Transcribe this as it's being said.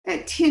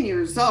at 10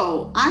 years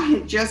old, I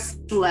had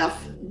just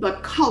left the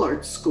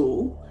colored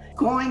school,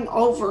 going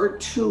over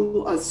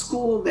to a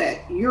school that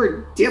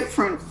you're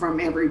different from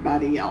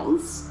everybody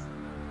else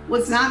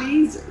was not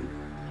easy.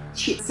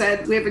 She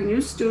said, we have a new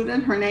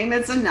student, her name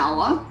is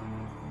Annella,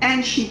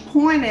 and she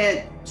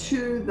pointed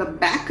to the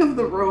back of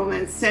the room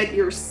and said,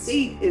 your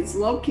seat is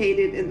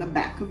located in the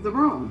back of the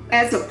room.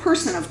 As a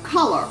person of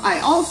color,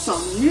 I also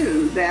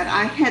knew that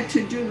I had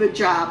to do the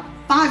job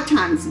 5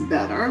 times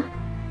better,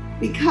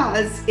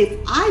 because if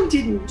I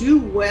didn't do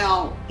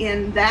well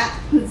in that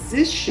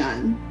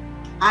position,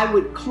 I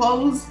would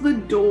close the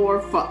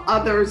door for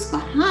others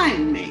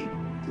behind me.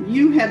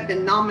 You have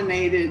been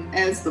nominated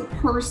as the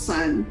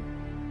person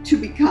to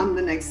become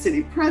the next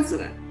city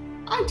president.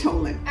 I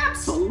told him,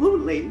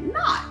 absolutely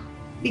not,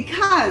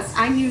 because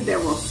I knew there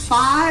were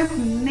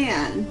 5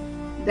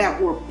 men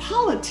that were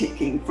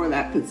politicking for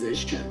that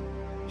position.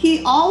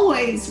 He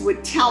always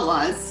would tell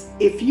us,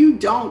 if you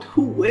don't,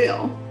 who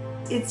will?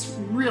 It's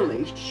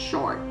really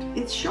short.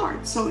 It's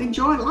short, so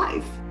enjoy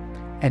life.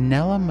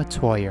 Annella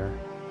Metoyer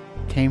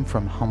came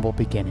from humble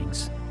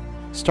beginnings.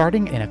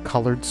 Starting in a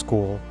colored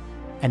school,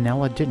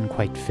 Annella didn't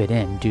quite fit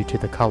in due to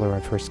the color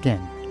of her skin.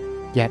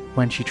 Yet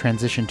when she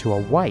transitioned to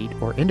a white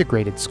or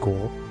integrated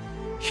school,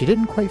 she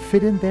didn't quite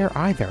fit in there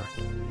either.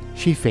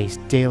 She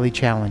faced daily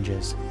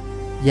challenges,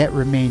 yet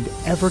remained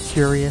ever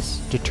curious,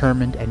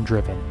 determined, and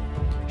driven.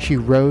 She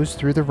rose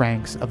through the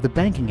ranks of the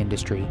banking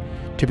industry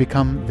to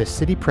become the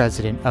city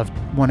president of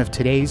one of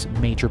today's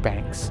major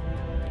banks.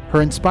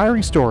 Her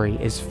inspiring story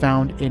is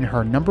found in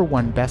her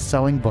 #1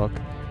 best-selling book,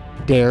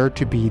 Dare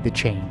to Be the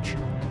Change.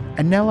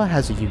 Annella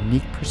has a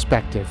unique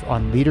perspective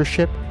on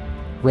leadership,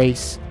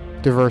 race,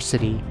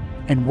 diversity,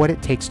 and what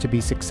it takes to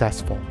be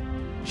successful.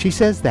 She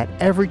says that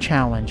every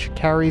challenge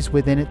carries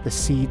within it the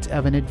seeds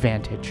of an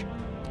advantage.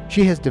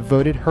 She has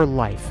devoted her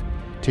life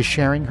to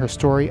sharing her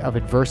story of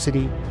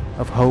adversity,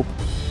 of hope,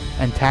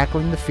 and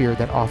tackling the fear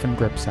that often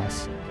grips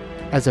us.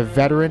 As a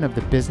veteran of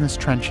the business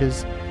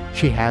trenches,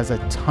 she has a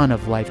ton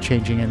of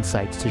life-changing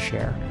insights to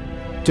share.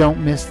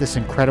 Don't miss this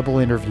incredible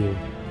interview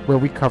where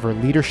we cover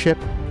leadership,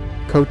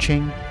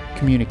 coaching,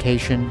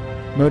 communication,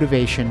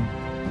 motivation,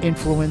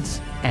 influence,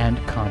 and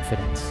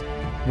confidence.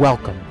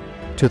 Welcome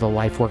to the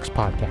LifeWorks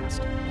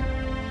podcast.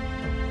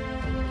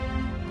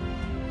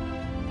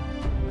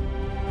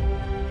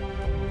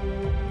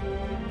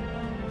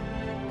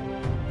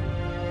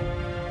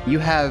 You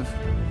have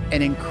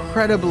an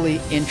incredibly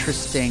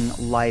interesting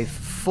life,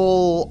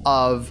 full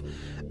of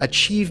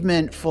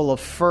achievement, full of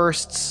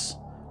firsts,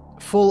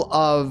 full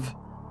of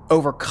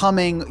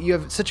overcoming. You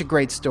have such a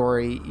great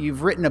story.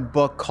 You've written a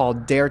book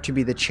called Dare to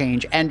Be the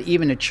Change, and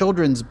even a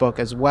children's book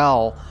as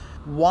well.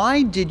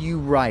 Why did you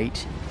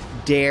write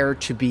Dare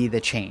to Be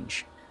the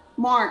Change?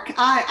 Mark,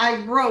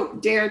 I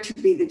wrote Dare to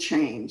Be the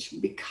Change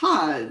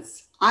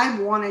because I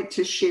wanted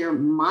to share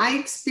my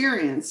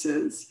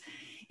experiences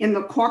in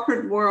the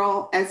corporate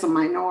world as a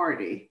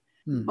minority,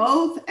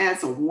 both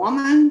as a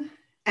woman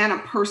and a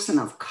person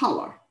of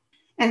color.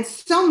 And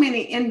so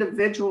many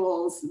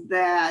individuals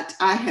that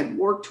I had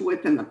worked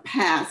with in the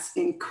past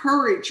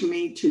encouraged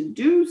me to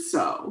do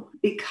so,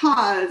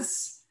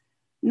 because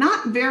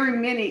not very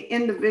many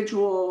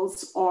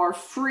individuals are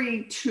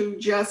free to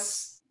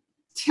just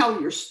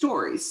tell your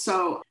story.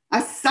 So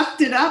I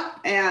sucked it up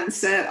and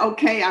said,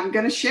 okay, I'm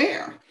going to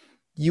share.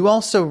 You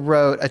also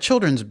wrote a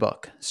children's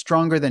book,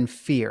 Stronger Than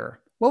Fear.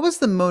 What was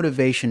the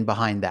motivation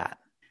behind that?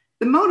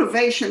 The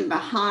motivation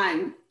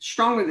behind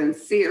Stronger Than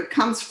Fear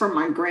comes from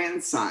my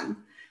grandson.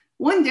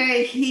 One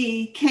day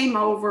he came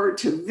over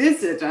to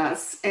visit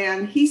us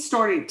and he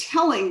started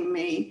telling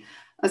me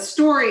a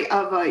story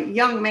of a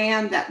young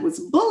man that was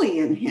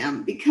bullying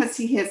him because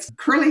he has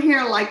curly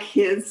hair like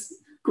his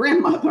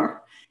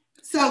grandmother.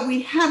 So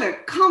we had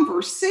a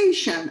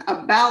conversation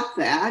about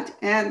that,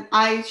 and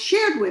I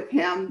shared with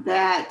him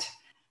that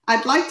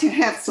I'd like to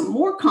have some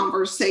more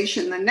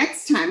conversation the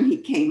next time he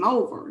came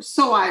over.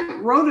 So I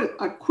wrote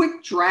a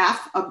quick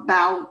draft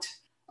about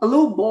a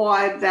little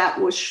boy that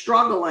was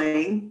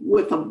struggling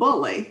with a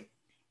bully.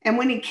 And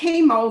when he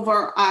came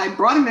over, I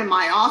brought him in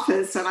my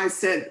office and I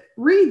said,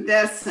 read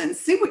this and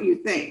see what you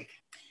think.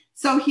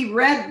 So he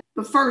read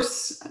the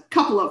first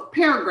couple of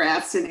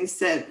paragraphs and he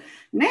said,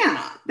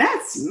 Nana,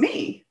 that's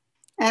me.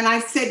 And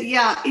I said,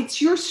 yeah,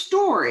 it's your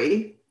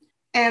story.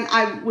 And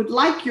I would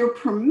like your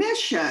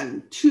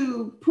permission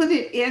to put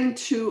it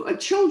into a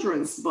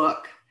children's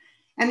book.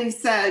 And he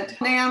said,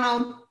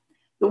 Nana,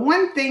 the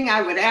one thing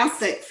I would ask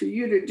that for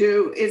you to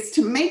do is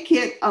to make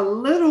it a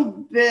little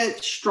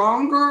bit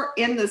stronger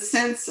in the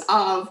sense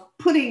of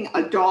putting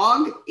a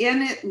dog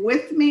in it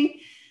with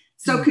me.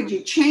 So could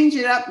you change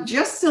it up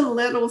just a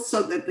little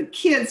so that the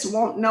kids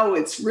won't know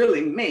it's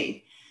really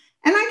me?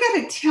 And I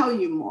got to tell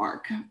you,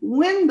 Mark,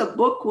 when the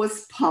book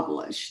was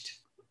published,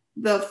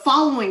 the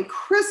following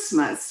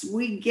Christmas,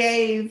 we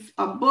gave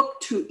a book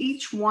to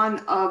each one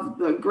of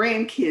the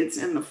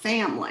grandkids in the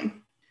family.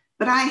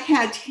 But I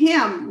had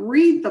him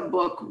read the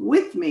book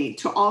with me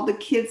to all the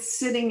kids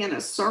sitting in a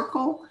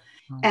circle.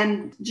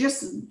 And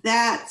just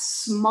that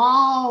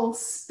small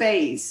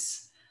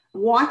space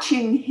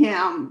watching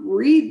him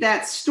read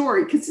that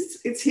story, because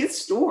it's his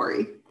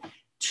story,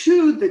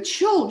 to the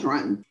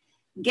children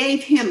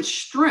gave him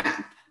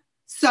strength.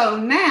 So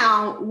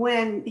now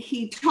when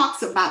he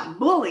talks about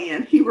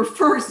bullying, he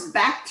refers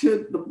back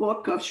to the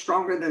book of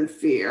Stronger Than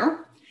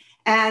Fear.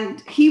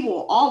 And he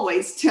will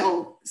always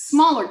tell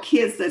smaller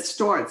kids that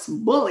starts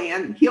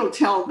bullying, he'll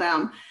tell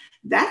them,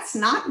 that's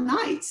not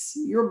nice.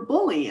 You're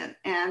bullying.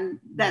 And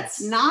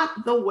that's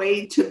not the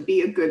way to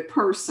be a good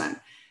person.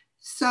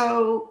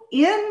 So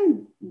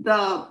in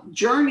the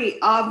journey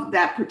of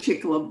that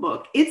particular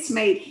book, it's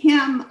made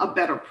him a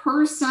better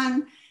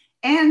person.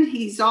 And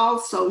he's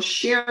also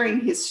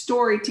sharing his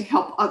story to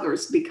help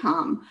others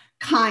become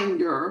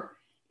kinder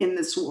in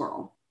this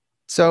world.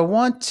 So I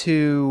want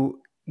to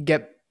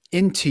get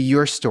into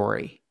your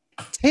story.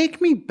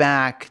 Take me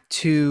back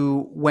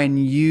to when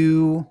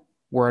you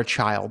were a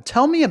child.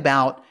 Tell me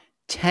about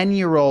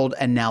 10-year-old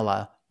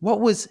Annella.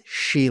 What was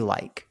she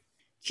like?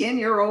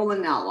 10-year-old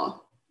Annella.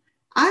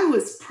 I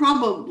was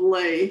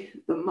probably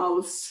the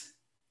most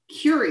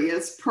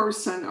curious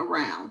person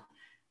around.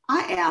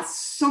 I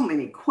asked so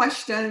many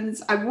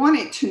questions. I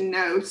wanted to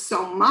know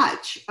so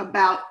much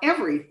about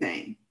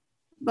everything.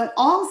 But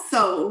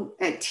also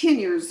at 10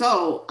 years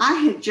old, I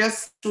had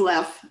just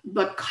left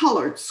the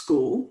colored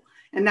school,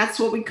 and that's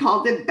what we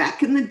called it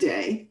back in the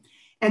day,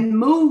 and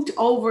moved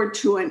over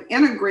to an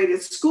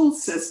integrated school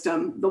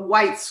system, the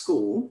white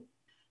school.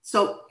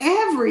 So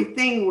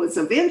everything was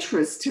of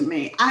interest to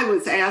me. I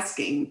was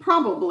asking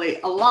probably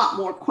a lot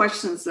more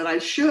questions than I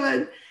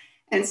should,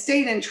 and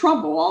stayed in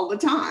trouble all the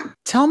time.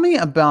 Tell me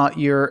about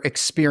your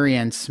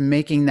experience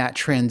making that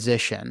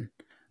transition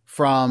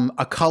from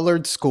a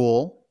colored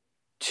school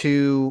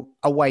to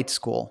a white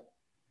school.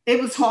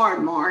 It was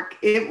hard, Mark.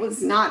 It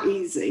was not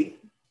easy,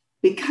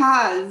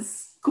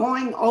 because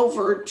going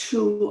over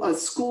to a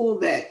school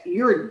that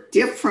you're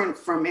different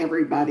from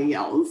everybody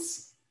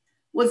else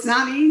was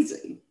not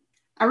easy.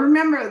 I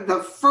remember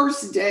the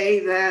first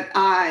day that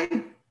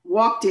I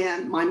walked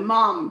in, my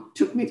mom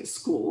took me to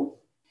school.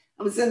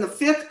 I was in the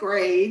 5th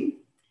grade,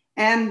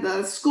 and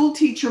the school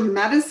teacher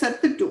met us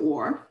at the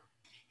door.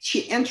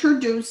 She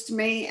introduced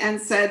me and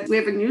said, we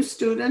have a new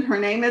student. Her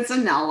name is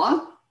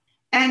Annella.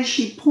 And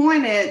she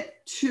pointed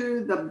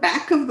to the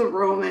back of the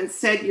room and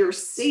said, your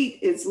seat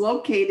is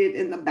located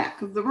in the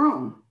back of the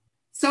room.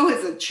 So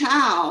as a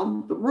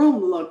child, the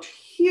room looked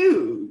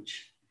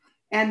huge.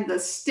 And the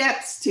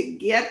steps to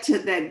get to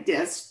that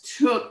desk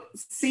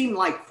seemed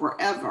like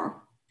forever.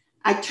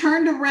 I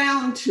turned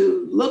around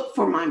to look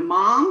for my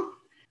mom,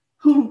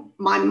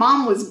 my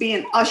mom was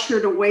being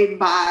ushered away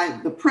by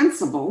the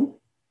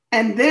principal.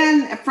 And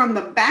then from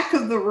the back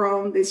of the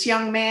room, this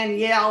young man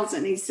yells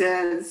and he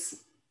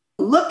says,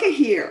 look at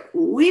here,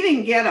 we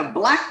didn't get a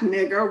black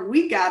nigger,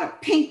 we got a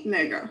pink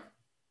nigger.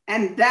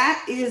 And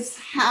that is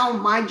how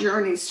my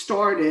journey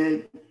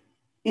started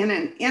in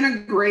an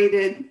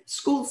integrated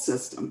school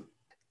system.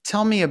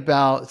 Tell me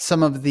about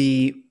some of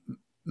the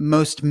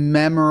most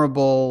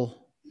memorable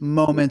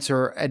moments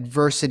or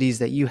adversities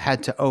that you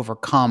had to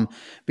overcome,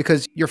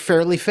 because you're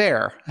fairly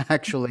fair,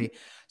 actually.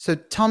 So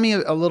tell me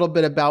a little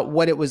bit about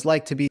what it was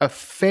like to be a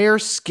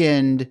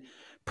fair-skinned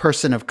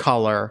person of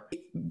color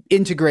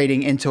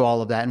integrating into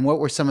all of that, and what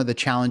were some of the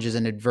challenges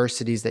and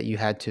adversities that you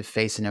had to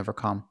face and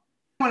overcome?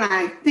 When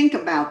I think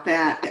about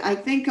that, I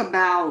think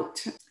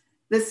about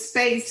the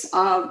space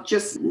of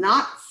just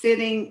not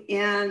fitting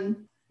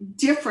in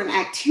different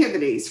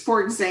activities.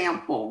 For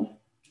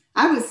example,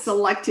 I was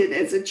selected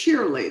as a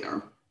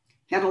cheerleader,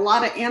 had a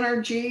lot of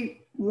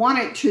energy,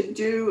 wanted to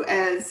do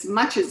as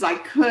much as I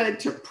could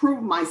to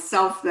prove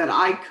myself that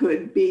I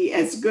could be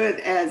as good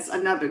as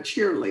another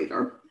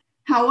cheerleader.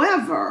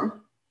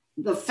 However,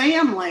 the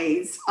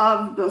families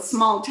of the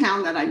small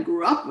town that I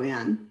grew up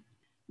in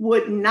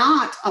would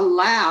not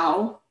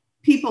allow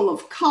people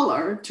of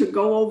color to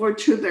go over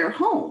to their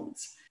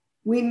homes.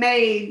 We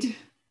made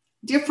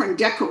different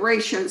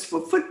decorations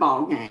for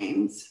football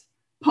games,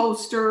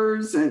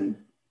 posters and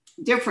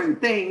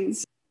different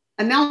things.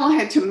 Annella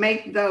had to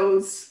make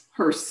those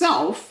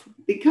herself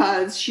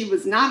because she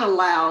was not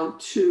allowed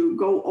to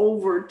go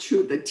over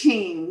to the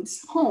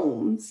teams'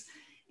 homes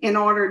in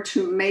order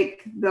to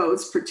make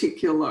those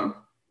particular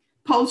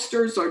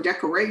posters or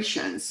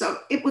decorations. So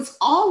it was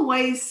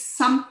always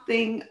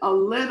something a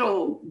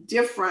little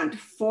different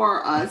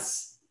for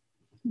us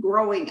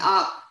growing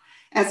up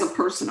as a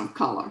person of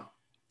color.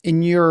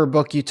 In your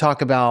book, you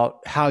talk about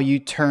how you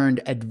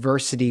turned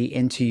adversity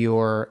into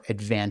your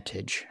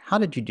advantage. How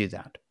did you do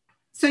that?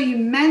 So you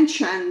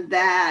mentioned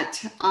that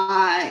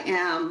I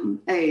am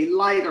a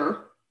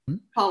lighter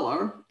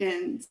color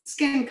in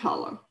skin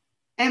color.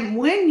 And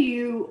when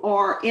you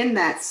are in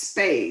that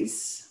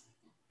space,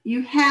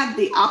 you have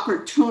the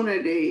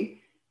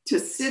opportunity to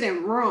sit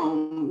in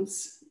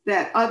rooms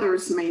that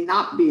others may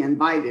not be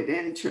invited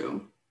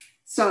into.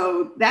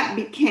 So that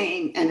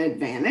became an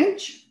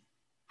advantage.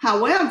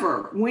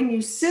 However, when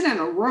you sit in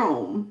a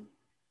room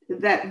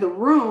that the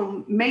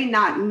room may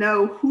not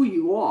know who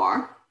you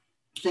are,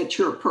 that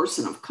you're a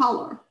person of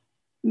color,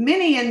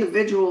 many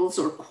individuals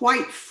are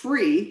quite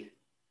free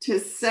to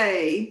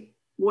say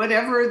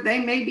whatever they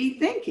may be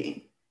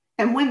thinking.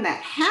 And when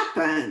that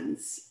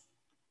happens,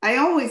 I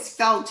always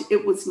felt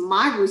it was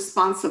my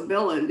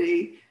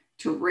responsibility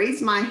to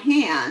raise my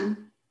hand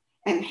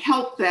and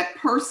help that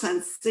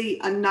person see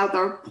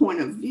another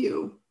point of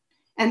view.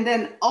 And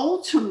then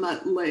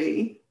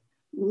ultimately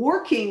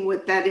working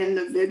with that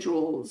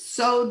individual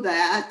so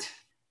that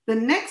the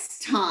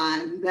next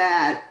time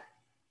that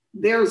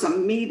there's a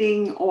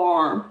meeting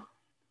or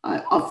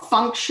a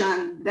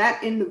function,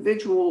 that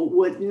individual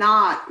would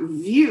not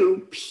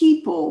view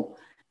people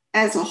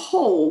as a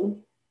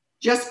whole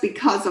just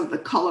because of the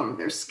color of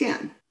their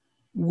skin.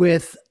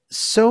 With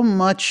so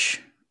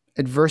much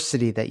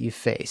adversity that you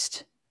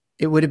faced,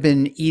 it would have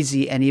been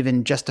easy and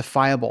even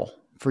justifiable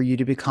for you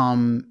to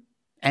become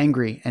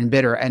angry and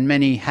bitter, and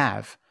many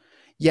have.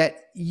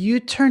 Yet you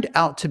turned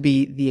out to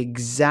be the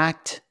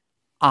exact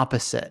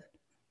opposite.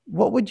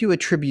 What would you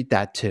attribute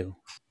that to?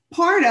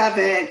 Part of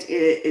it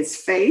is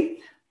faith.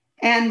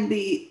 And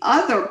the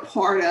other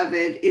part of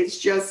it is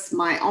just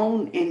my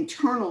own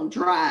internal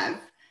drive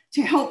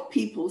to help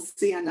people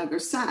see another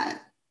side.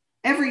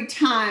 Every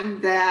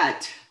time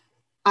that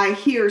I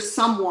hear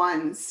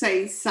someone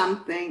say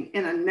something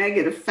in a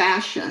negative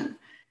fashion,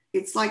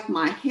 it's like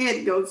my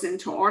head goes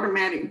into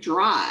automatic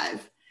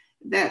drive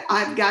that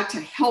I've got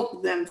to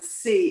help them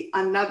see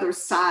another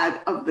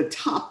side of the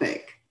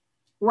topic.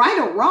 Right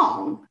or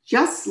wrong,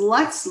 just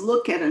let's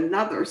look at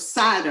another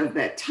side of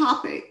that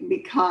topic,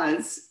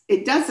 because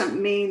it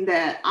doesn't mean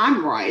that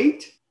I'm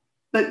right,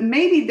 but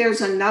maybe there's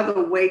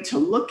another way to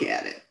look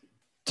at it.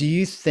 Do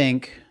you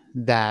think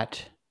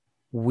that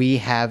we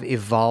have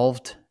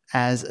evolved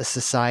as a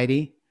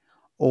society,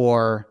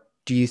 or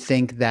do you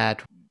think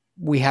that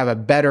we have a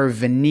better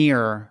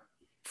veneer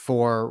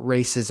for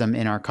racism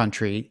in our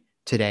country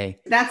today?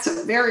 That's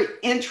a very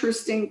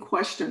interesting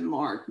question,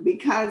 Mark,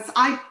 because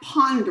I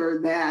ponder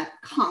that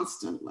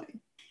constantly.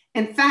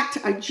 In fact,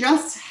 I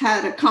just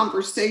had a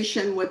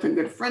conversation with a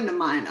good friend of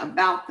mine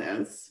about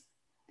this.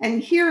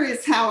 And here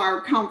is how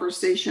our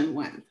conversation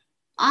went.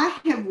 I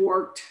have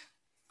worked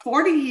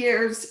 40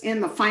 years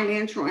in the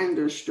financial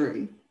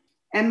industry,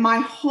 and my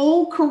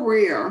whole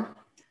career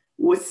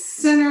was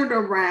centered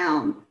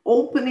around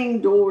opening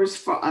doors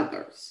for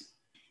others.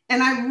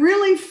 And I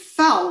really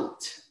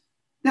felt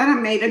that I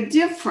made a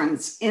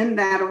difference in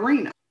that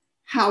arena.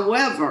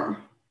 However,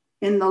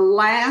 in the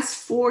last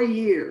 4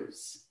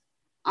 years,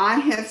 I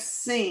have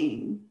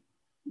seen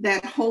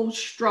that whole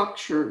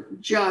structure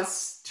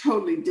just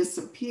totally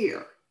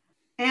disappear.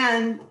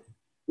 And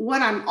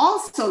what I'm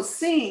also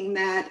seeing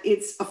that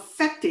it's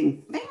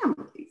affecting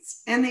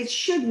families, and it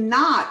should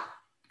not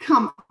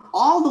come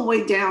all the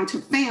way down to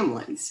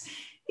families.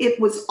 It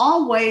was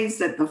always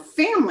that the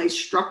family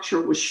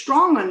structure was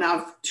strong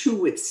enough to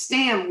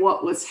withstand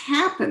what was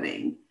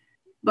happening.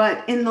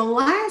 But in the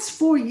last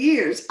 4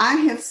 years, I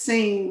have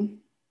seen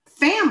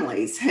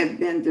families have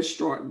been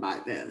destroyed by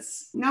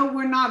this. No,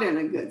 we're not in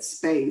a good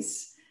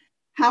space.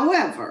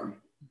 However,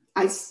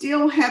 I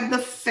still have the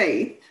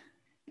faith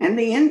and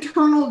the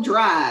internal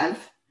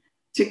drive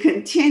to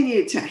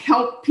continue to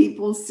help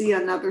people see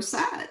another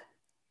side.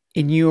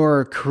 In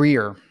your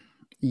career,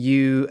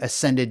 you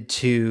ascended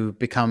to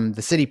become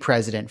the city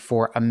president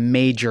for a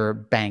major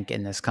bank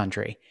in this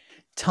country.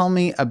 Tell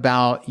me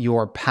about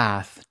your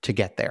path to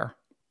get there.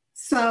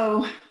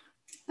 So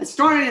I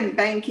started in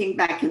banking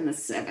back in the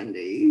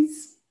 70s.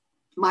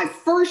 My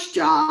first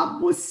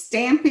job was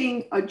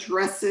stamping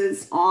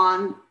addresses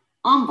on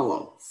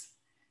envelopes.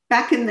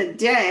 Back in the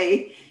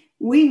day,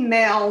 we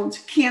mailed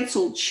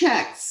canceled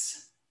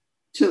checks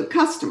to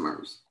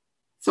customers.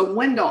 So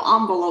window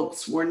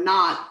envelopes were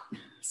not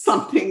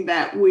something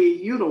that we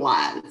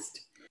utilized.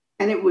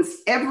 And it was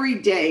every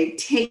day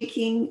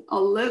taking a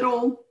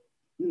little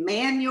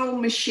manual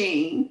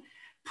machine,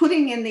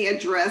 putting in the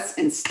address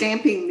and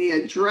stamping the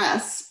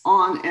address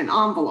on an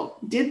envelope.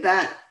 Did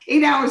that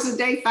 8 hours a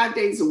day, 5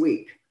 days a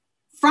week.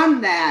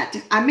 From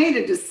that, I made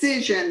a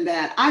decision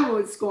that I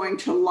was going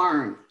to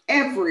learn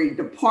every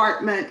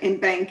department in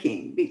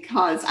banking,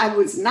 because I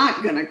was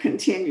not going to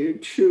continue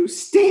to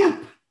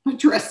stamp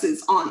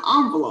addresses on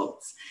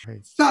envelopes.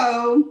 Right.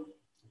 So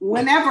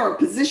whenever a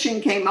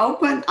position came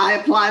open, I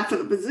applied for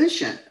the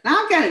position.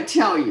 Now I've got to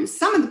tell you,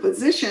 some of the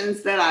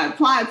positions that I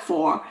applied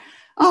for,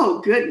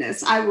 oh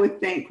goodness, I would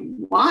think,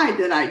 why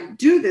did I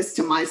do this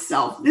to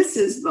myself? This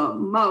is the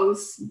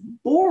most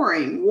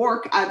boring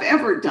work I've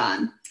ever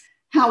done.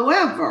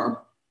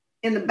 However,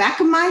 in the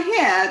back of my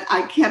head,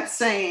 I kept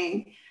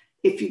saying,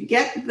 if you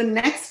get the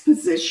next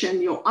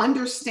position, you'll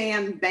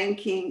understand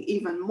banking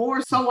even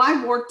more. So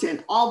I worked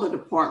in all the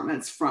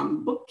departments,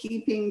 from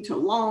bookkeeping to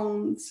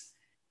loans,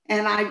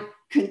 and I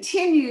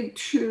continued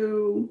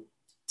to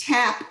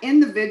tap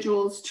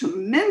individuals to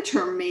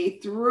mentor me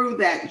through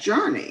that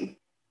journey.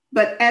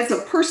 But as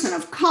a person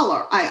of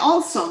color, I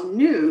also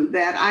knew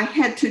that I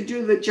had to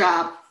do the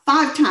job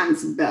 5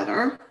 times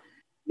better,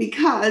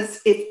 because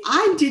if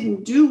I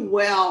didn't do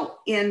well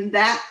in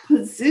that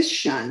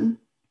position,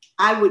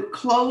 I would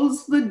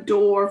close the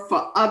door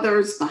for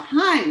others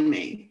behind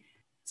me.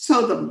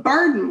 So the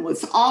burden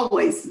was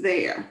always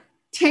there.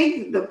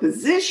 take the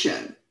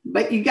position,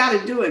 but you got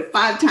to do it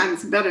 5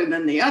 times better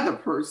than the other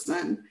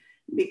person,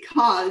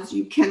 because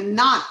you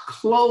cannot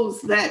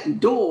close that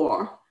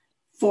door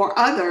for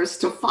others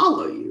to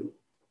follow you.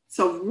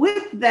 So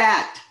with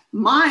that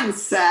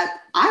mindset,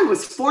 I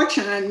was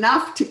fortunate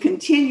enough to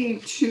continue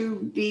to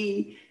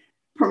be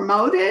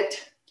promoted,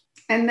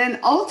 and then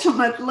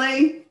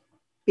ultimately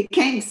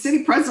became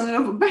city president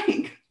of a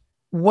bank.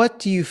 What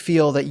do you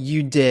feel that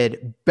you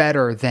did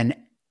better than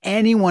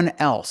anyone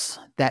else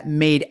that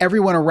made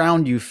everyone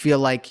around you feel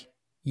like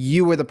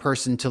you were the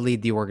person to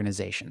lead the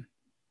organization?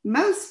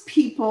 Most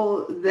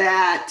people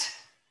that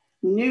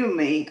knew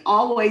me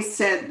always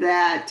said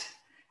that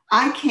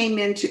I came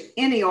into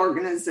any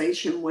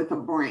organization with a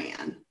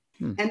brand.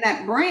 And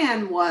that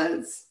brand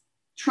was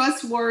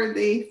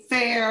trustworthy,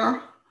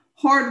 fair,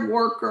 hard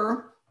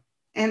worker.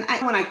 And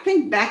when I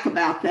think back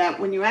about that,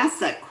 when you ask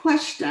that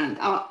question,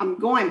 I'm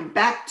going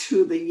back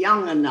to the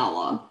young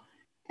Annella.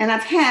 And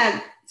I've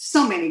had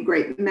so many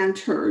great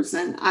mentors.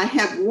 And I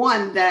have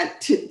one that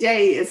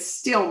today is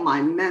still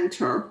my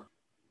mentor.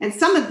 And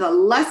some of the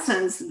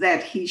lessons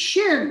that he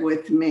shared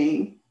with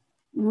me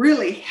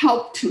really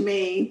helped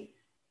me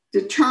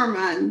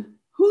determine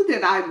who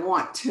did I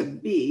want to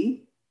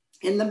be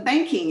in the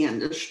banking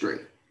industry.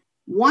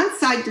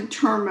 Once I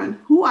determined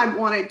who I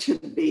wanted to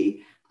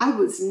be, I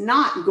was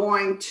not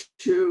going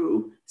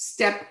to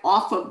step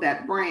off of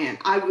that brand.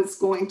 I was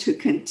going to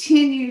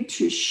continue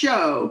to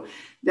show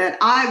that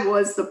I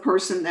was the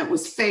person that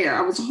was fair.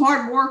 I was a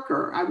hard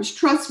worker. I was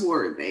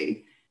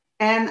trustworthy.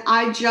 And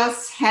I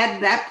just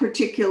had that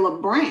particular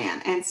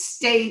brand and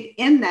stayed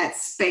in that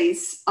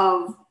space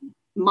of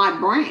my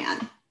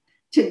brand.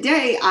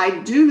 Today, I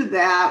do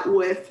that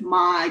with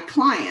my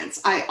clients.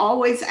 I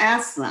always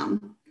ask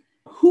them,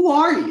 who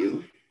are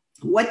you?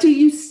 What do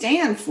you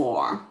stand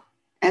for?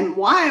 And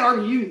why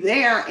are you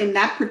there in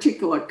that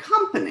particular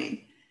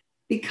company?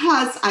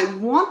 Because I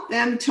want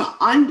them to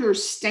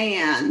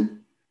understand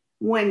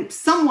when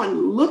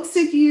someone looks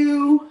at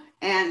you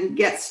and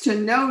gets to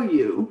know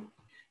you,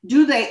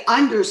 do they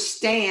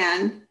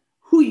understand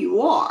who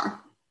you are?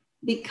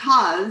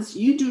 Because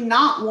you do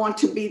not want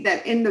to be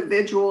that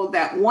individual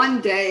that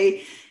one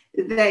day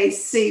they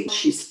see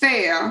she's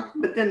fair,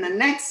 but then the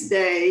next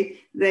day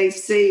they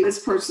see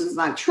this person's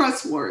not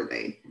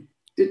trustworthy.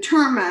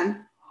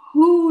 Determine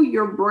who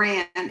your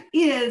brand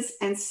is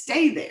and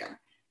stay there.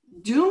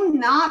 Do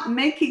not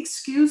make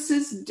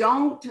excuses.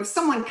 If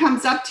someone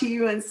comes up to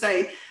you and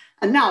say,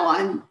 Annella,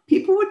 and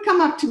people would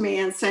come up to me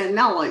and say,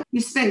 Annella, you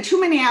spend too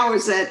many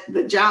hours at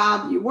the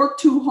job, you work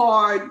too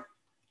hard.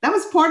 That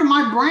was part of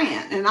my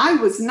brand, and I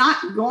was not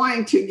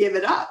going to give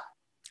it up.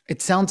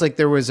 It sounds like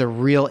there was a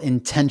real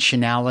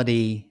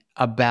intentionality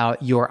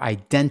about your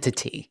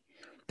identity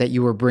that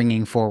you were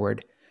bringing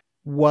forward.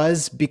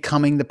 Was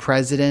becoming the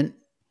president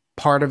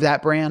part of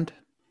that brand,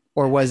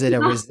 or was it a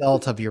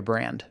result of your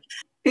brand?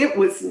 It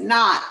was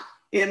not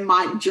in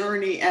my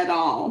journey at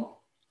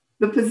all.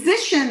 The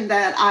position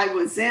that I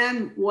was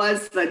in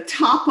was the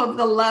top of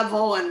the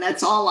level, and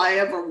that's all I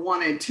ever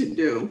wanted to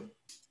do.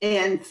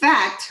 In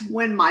fact,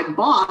 when my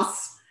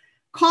boss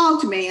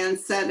called me and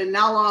said,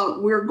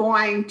 Annella, we're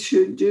going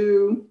to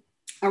do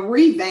a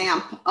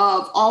revamp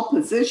of all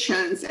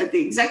positions at the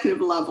executive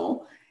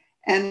level,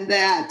 and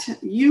that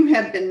you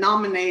have been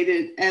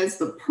nominated as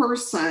the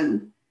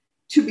person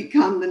to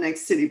become the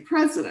next city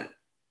president,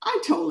 I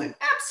told him,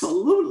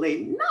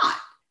 absolutely not,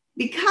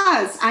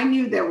 because I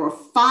knew there were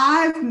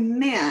 5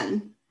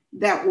 men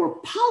that were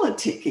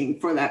politicking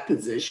for that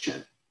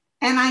position.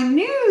 And I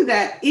knew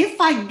that if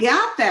I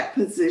got that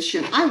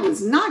position, I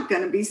was not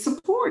going to be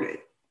supported.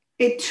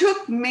 It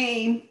took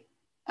me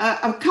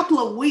a couple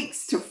of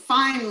weeks to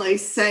finally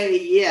say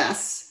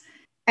yes.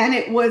 And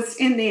it was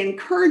in the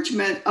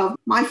encouragement of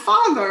my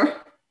father.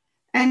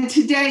 And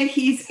today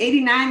he's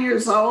 89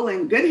 years old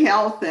in good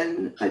health.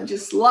 And I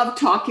just love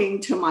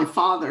talking to my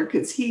father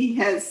because he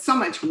has so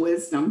much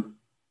wisdom.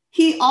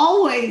 He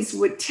always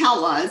would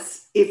tell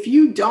us, if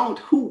you don't,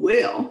 who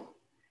will?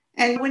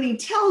 And when he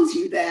tells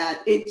you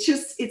that,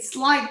 it's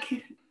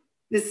like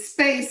the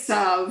space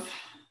of,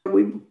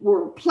 we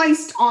were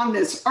placed on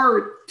this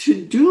earth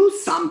to do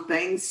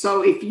something.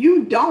 So if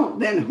you don't,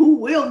 then who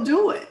will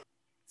do it?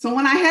 So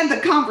when I had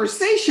the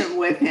conversation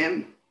with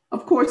him,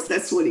 of course,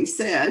 that's what he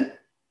said.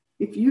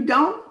 If you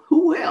don't,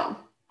 who will?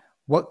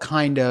 What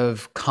kind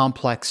of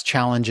complex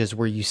challenges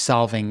were you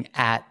solving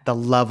at the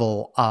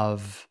level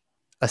of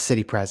a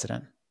city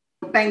president?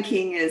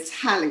 Banking is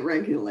highly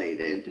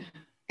regulated.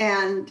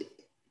 And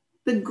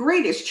the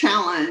greatest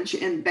challenge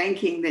in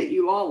banking that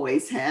you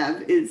always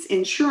have is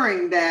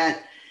ensuring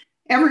that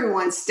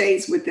everyone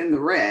stays within the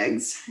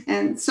regs.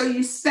 And so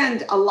you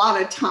spend a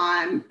lot of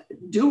time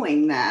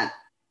doing that.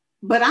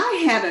 But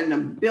I had an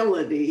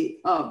ability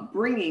of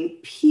bringing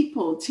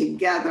people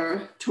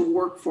together to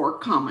work for a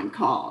common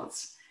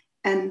cause.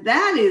 And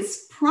that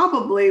is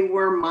probably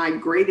where my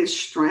greatest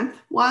strength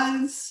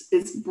was,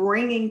 is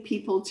bringing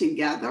people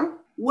together.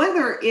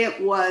 Whether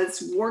it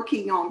was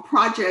working on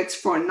projects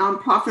for a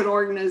nonprofit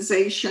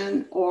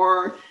organization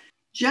or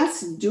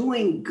just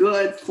doing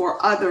good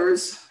for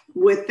others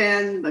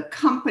within the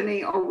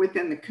company or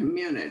within the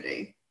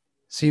community.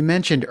 So you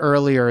mentioned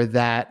earlier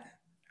that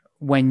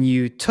when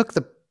you took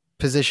the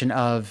position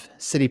of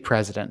city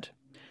president,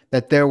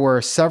 that there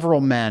were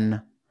several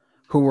men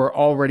who were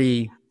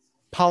already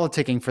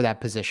politicking for that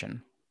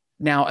position.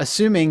 Now,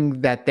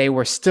 assuming that they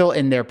were still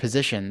in their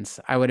positions,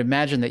 I would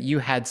imagine that you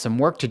had some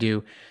work to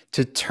do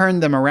to turn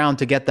them around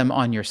to get them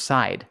on your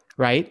side,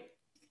 right?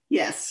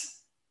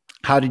 Yes.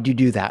 How did you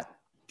do that?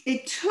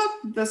 It took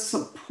the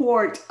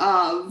support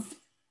of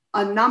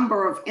a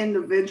number of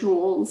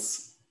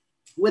individuals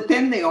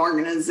within the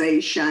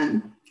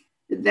organization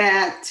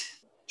that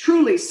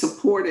truly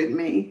supported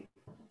me.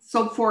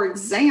 So, for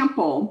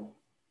example,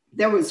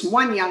 there was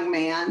one young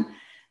man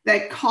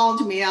that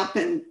called me up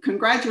and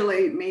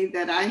congratulated me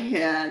that I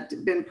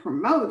had been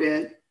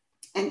promoted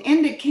and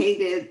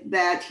indicated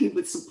that he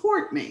would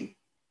support me.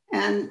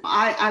 And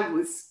I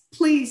was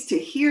pleased to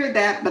hear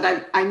that,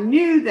 but I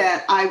knew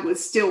that I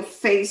was still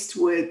faced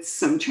with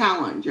some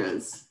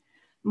challenges.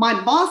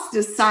 My boss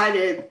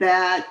decided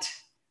that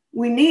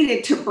we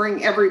needed to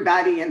bring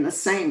everybody in the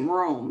same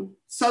room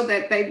so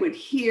that they would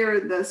hear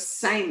the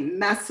same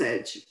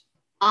message.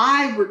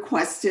 I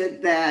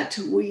requested that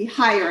we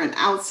hire an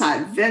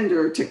outside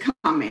vendor to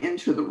come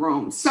into the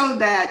room so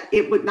that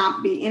it would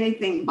not be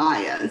anything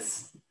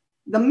biased.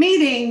 The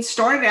meeting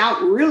started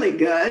out really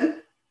good,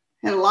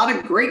 had a lot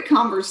of great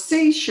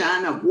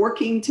conversation of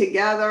working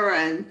together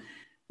and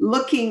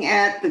looking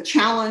at the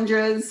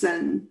challenges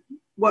and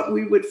what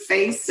we would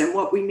face and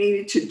what we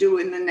needed to do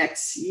in the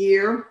next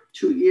year,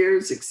 2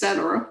 years, et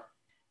cetera.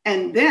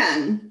 And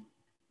then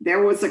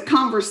there was a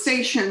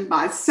conversation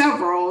by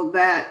several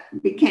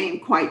that became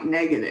quite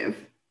negative.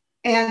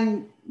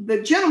 And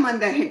the gentleman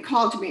that had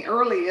called me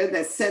earlier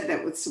that said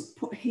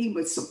that he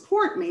would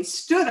support me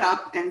stood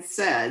up and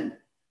said,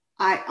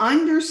 I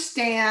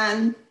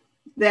understand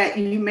that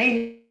you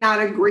may not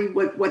agree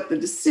with what the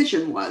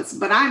decision was,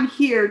 but I'm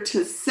here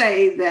to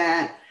say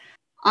that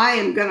I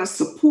am going to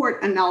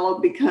support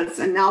Annella because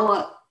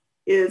Annella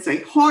is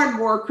a hard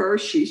worker.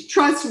 She's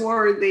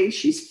trustworthy.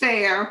 She's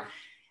fair.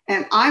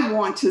 And I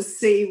want to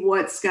see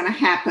what's going to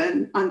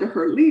happen under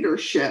her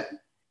leadership.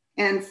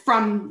 And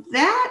from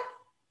that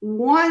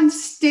one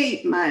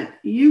statement,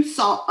 you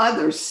saw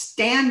others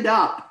stand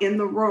up in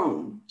the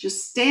room,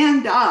 just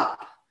stand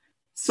up,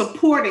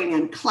 supporting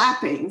and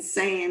clapping,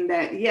 saying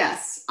that,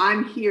 yes,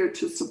 I'm here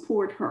to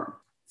support her.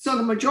 So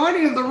the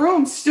majority of the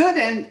room stood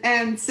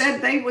and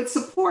said they would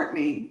support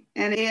me.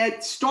 And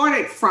it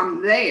started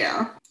from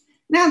there.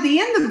 Now, the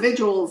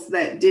individuals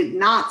that did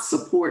not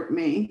support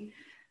me,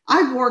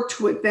 I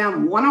worked with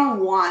them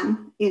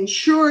one-on-one,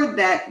 ensured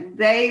that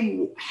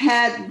they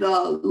had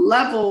the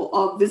level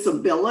of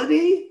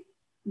visibility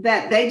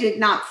that they did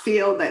not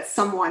feel that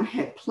someone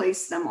had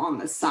placed them on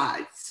the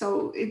side.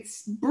 So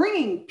it's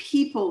bringing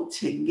people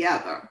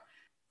together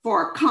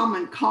for a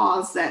common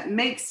cause that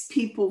makes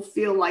people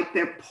feel like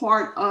they're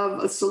part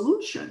of a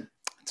solution.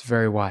 It's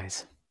very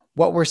wise.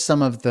 What were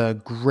some of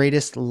the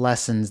greatest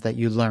lessons that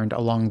you learned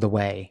along the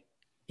way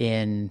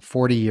in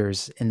 40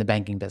 years in the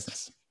banking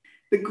business?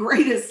 The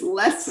greatest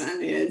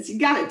lesson is you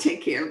got to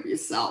take care of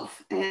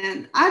yourself.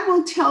 And I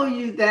will tell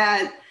you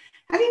that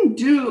I didn't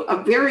do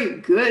a very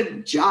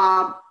good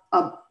job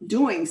of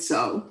doing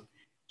so.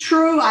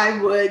 True, I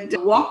would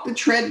walk the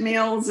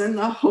treadmills in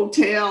the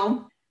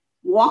hotel,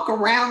 walk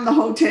around the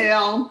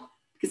hotel,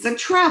 because I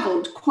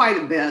traveled quite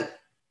a bit.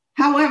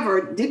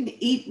 However, didn't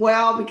eat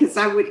well because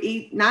I would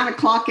eat 9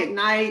 o'clock at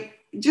night.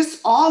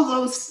 Just all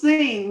those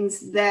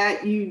things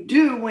that you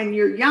do when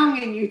you're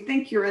young and you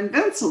think you're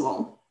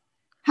invincible.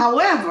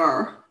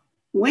 However,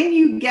 when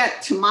you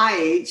get to my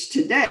age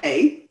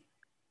today,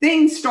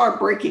 things start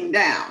breaking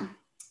down.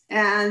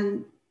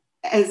 And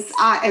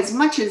as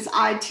much as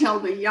I tell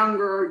the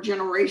younger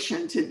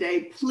generation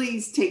today,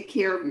 please take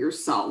care of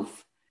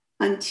yourself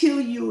until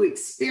you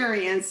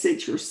experience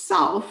it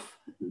yourself,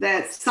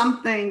 that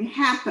something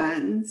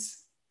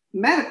happens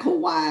medical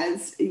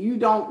wise, you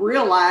don't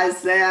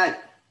realize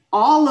that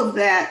all of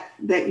that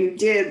you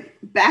did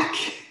back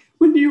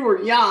when you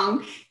were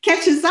young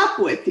catches up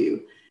with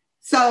you.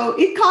 So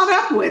it caught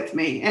up with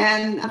me.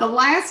 And the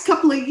last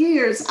couple of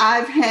years,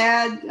 I've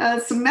had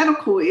some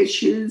medical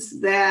issues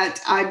that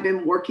I've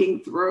been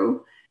working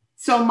through.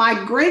 So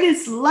my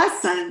greatest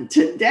lesson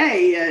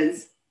today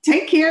is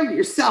take care of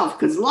yourself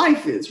because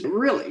life is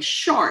really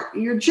short.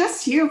 You're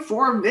just here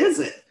for a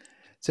visit.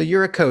 So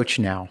you're a coach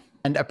now,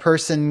 and a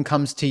person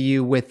comes to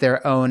you with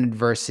their own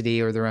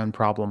adversity or their own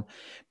problem.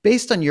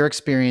 Based on your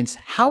experience,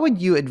 how would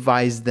you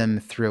advise them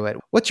through it?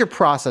 What's your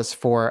process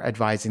for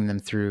advising them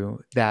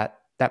through that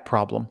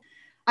problem?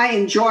 I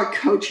enjoy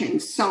coaching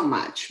so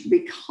much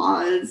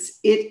because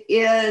it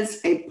is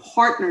a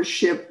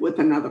partnership with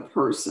another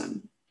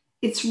person.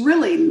 It's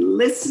really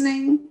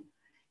listening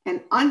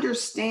and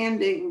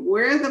understanding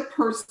where the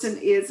person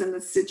is in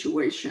the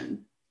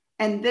situation,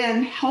 and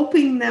then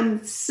helping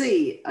them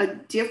see a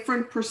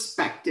different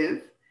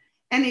perspective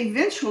and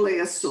eventually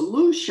a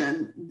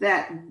solution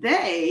that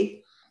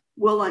they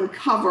will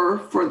uncover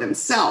for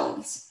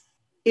themselves.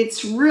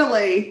 It's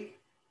really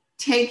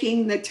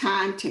taking the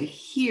time to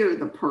hear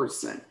the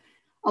person.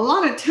 A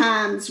lot of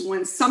times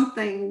when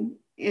something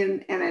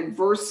in an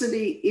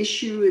adversity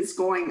issue is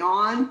going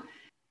on,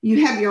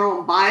 you have your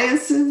own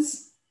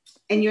biases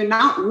and you're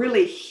not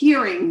really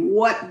hearing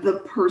what the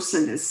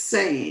person is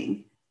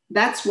saying.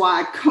 That's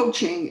why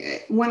coaching,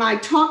 when I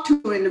talk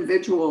to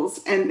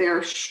individuals and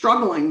they're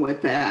struggling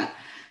with that,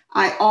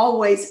 I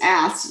always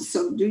ask,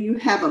 so do you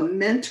have a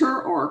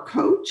mentor or a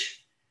coach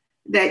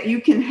that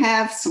you can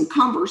have some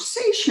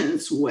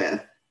conversations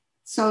with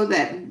so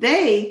that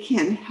they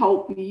can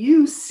help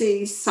you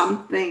see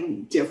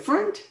something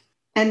different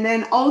and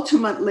then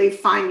ultimately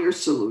find your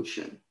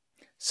solution?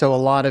 So a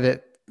lot of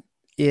it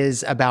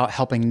is about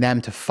helping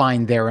them to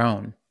find their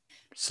own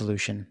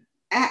solution.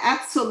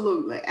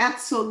 Absolutely.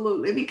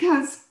 Absolutely.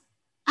 Because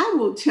I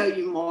will tell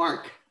you,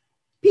 Mark,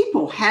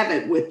 people have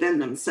it within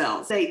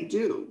themselves. They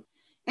do.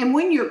 And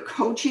when you're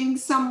coaching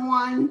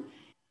someone,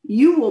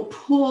 you will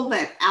pull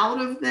that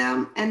out of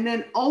them. And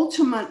then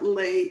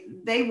ultimately,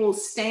 they will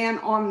stand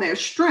on their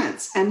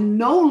strengths and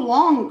no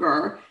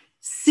longer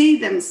see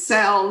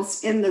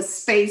themselves in the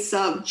space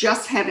of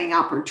just having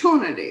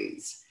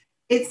opportunities.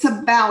 It's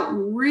about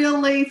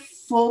really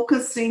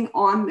focusing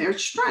on their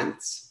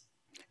strengths.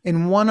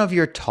 In one of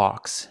your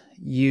talks,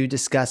 you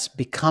discuss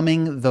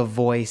becoming the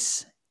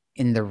voice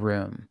in the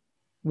room.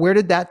 Where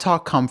did that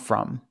talk come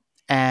from?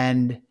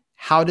 And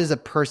how does a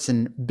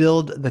person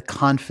build the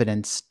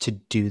confidence to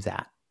do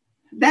that?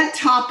 That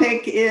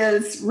topic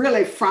is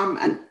really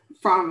from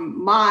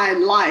my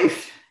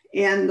life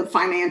in the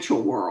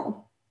financial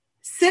world.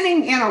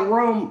 Sitting in a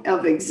room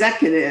of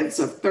executives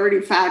of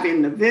 35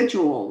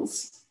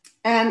 individuals,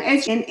 and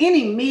as in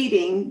any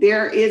meeting,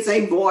 there is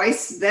a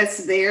voice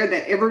that's there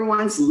that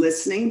everyone's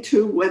listening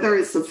to, whether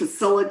it's the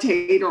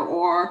facilitator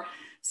or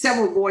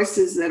several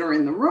voices that are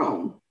in the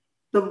room.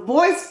 The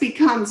voice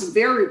becomes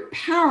very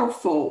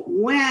powerful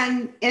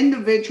when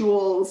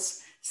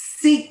individuals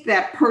seek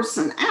that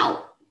person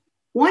out.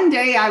 One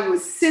day I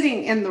was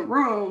sitting in the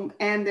room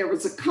and there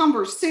was a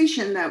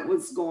conversation that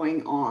was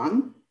going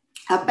on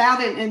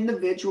about an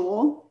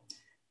individual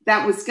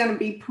that was going to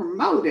be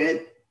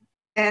promoted.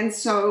 And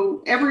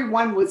so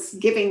everyone was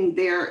giving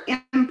their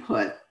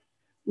input.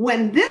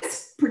 When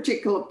this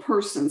particular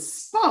person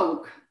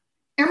spoke,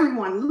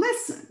 everyone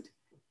listened.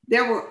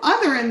 There were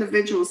other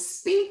individuals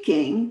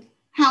speaking.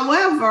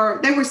 However,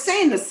 they were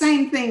saying the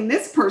same thing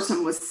this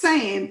person was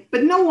saying,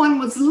 but no one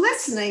was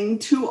listening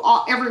to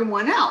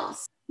everyone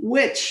else,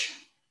 which,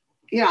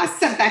 I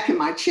sat back in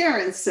my chair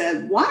and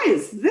said, why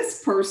is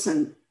this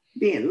person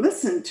being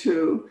listened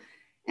to?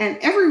 And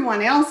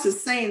everyone else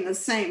is saying the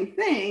same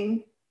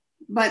thing,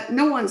 but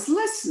no one's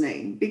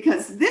listening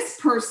because this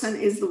person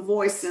is the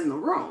voice in the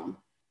room.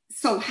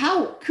 So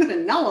how could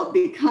Annella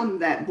become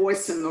that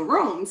voice in the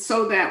room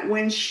so that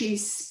when she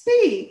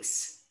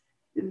speaks,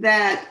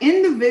 that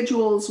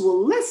individuals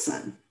will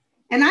listen?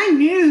 And I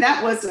knew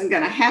that wasn't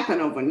going to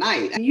happen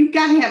overnight. You've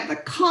got to have the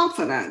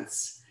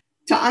confidence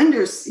to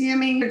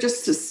understand,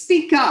 just to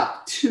speak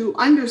up, to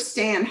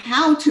understand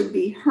how to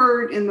be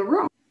heard in the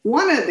room.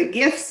 One of the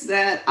gifts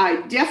that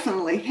I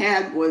definitely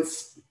had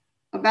was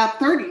about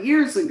 30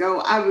 years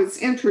ago, I was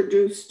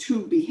introduced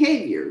to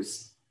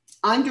behaviors,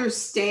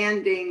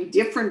 understanding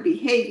different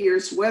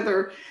behaviors,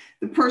 whether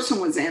the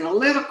person was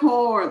analytical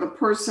or the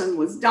person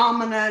was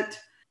dominant.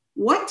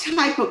 What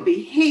type of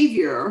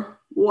behavior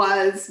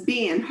was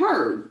being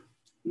heard?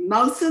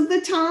 Most of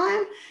the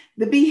time,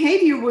 the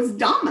behavior was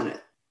dominant.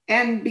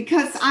 And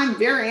because I'm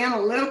very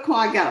analytical,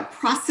 I got to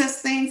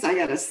process things. I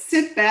got to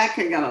sit back.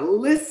 I got to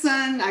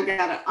listen. I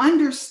got to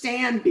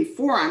understand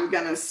before I'm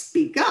going to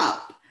speak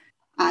up.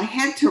 I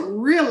had to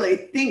really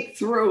think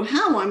through,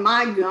 how am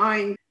I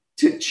going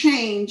to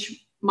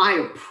change my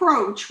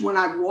approach when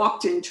I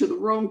walked into the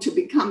room to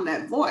become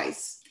that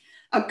voice?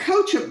 A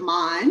coach of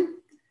mine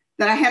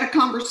that I had a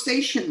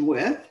conversation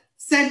with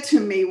said to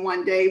me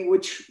one day,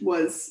 which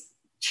was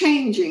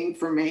changing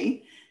for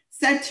me,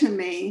 said to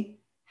me,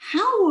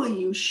 how will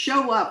you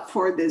show up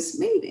for this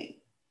meeting?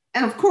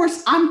 And of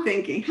course, I'm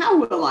thinking, how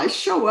will I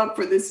show up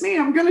for this meeting?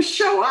 I'm going to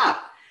show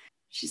up.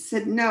 She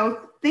said,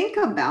 no, think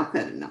about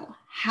that. No,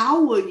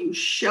 how will you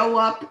show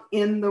up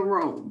in the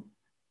room?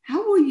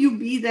 How will you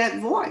be that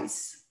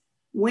voice?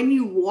 When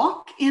you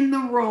walk in the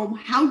room,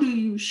 how do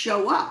you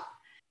show up?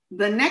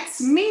 The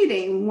next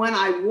meeting, when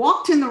I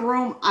walked in the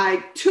room,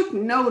 I took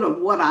note of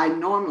what I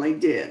normally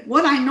did.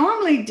 What I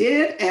normally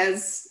did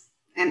as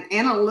an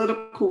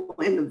analytical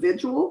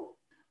individual: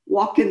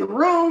 walk in the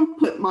room,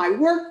 put my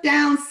work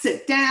down,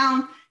 sit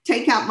down,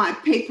 take out my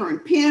paper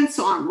and pen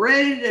so I'm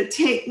ready to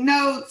take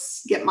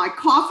notes, get my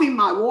coffee,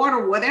 my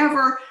water,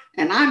 whatever,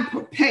 and I'm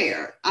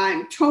prepared.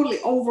 I'm totally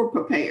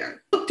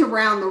over-prepared. Looked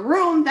around the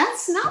room.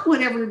 That's not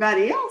what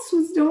everybody else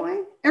was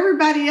doing.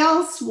 Everybody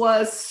else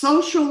was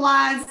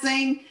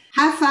socializing,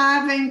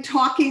 high-fiving,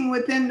 talking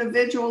with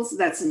individuals.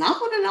 That's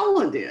not what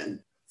Annella did.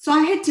 So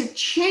I had to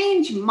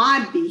change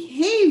my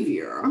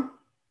behavior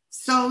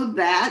so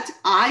that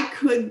I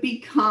could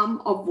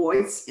become a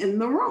voice in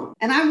the room.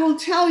 And I will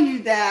tell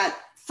you that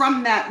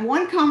from that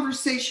one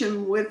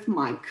conversation with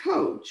my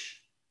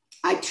coach,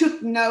 I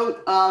took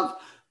note of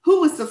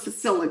who was the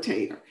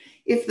facilitator.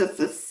 If the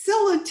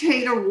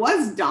facilitator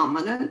was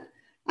dominant,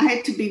 I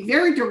had to be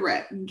very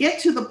direct, get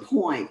to the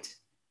point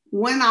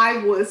when I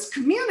was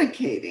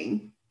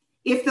communicating.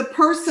 If the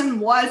person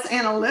was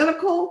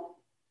analytical,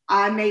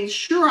 I made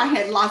sure I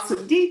had lots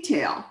of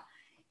detail.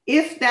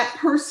 If that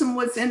person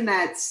was in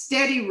that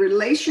steady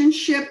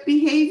relationship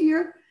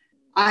behavior,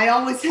 I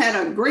always had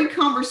a great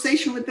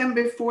conversation with them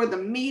before the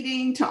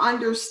meeting to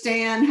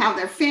understand how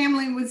their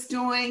family was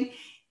doing.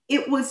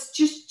 It was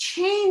just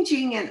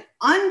changing and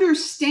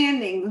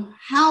understanding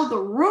how the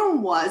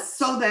room was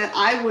so that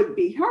I would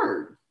be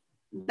heard.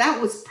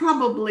 That was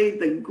probably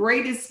the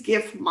greatest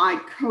gift my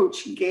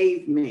coach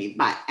gave me,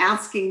 by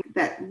asking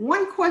that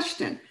one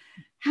question: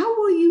 how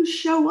will you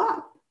show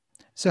up?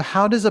 So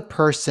how does a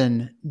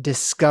person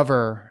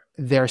discover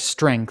their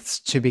strengths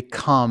to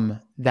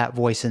become that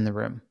voice in the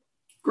room?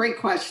 Great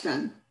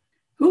question.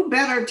 Who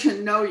better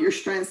to know your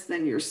strengths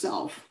than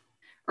yourself?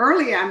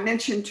 Earlier, I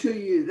mentioned to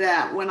you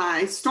that when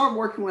I start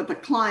working with a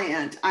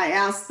client, I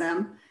ask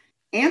them,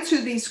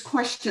 answer these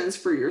questions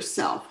for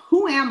yourself.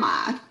 Who am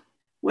I?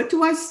 What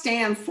do I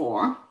stand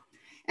for?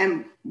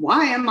 And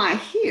why am I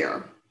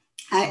here?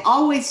 I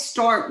always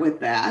start with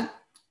that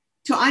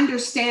to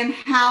understand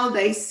how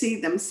they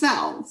see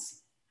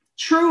themselves.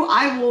 True,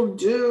 I will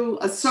do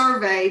a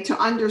survey to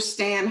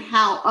understand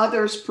how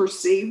others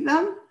perceive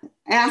them.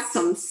 Ask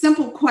some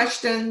simple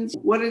questions.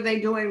 What are they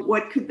doing?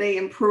 What could they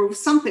improve?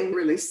 Something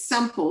really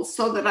simple,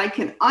 so that I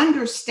can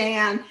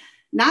understand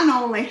not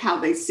only how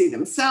they see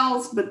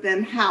themselves, but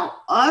then how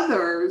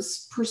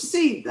others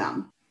perceive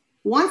them.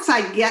 Once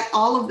I get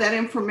all of that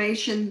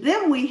information,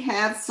 then we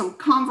have some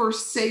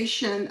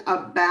conversation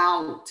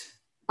about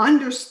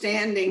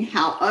understanding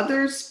how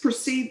others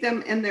perceive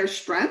them and their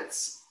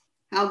strengths,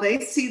 how they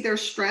see their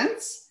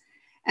strengths,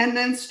 and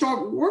then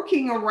start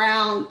working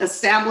around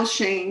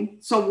establishing,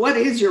 so what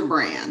is your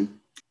brand?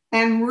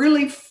 And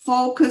really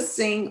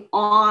focusing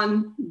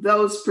on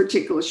those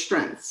particular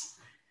strengths.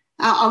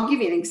 I'll give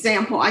you an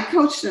example. I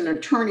coached an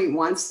attorney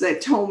once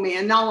that told me,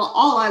 and now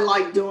all I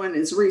like doing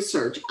is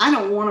research. I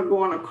don't want to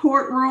go in a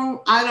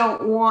courtroom. I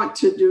don't want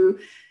to do,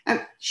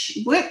 and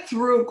she went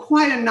through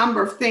quite a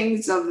number of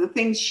things, of the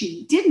things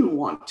she didn't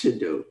want to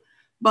do.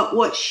 But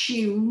what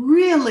she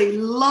really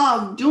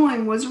loved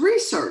doing was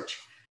research.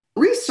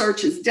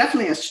 Research is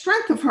definitely a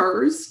strength of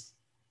hers,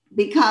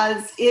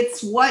 because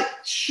it's what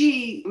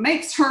she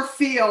makes her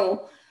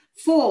feel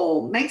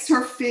full, makes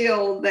her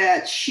feel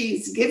that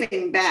she's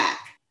giving back.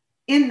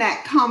 In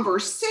that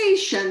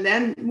conversation,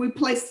 then we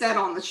place that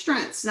on the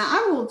strengths. Now,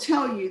 I will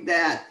tell you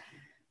that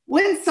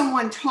when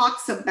someone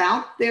talks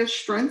about their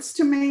strengths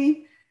to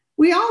me,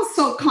 we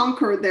also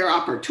conquer their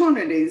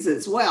opportunities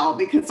as well,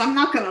 because I'm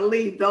not going to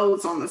leave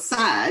those on the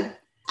side.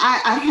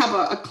 I have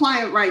a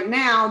client right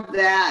now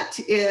that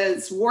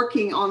is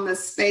working on the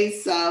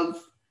space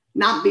of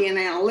not being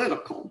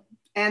analytical.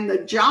 And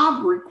the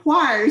job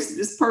requires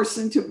this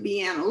person to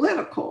be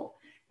analytical.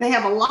 They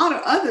have a lot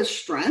of other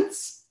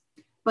strengths,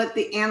 but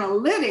the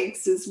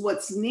analytics is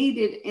what's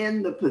needed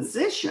in the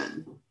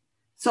position.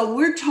 So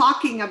we're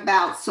talking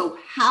about, so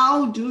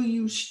how do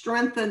you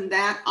strengthen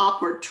that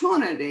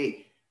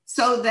opportunity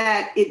so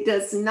that it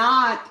does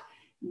not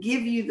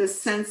give you the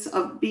sense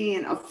of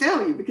being a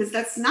failure? Because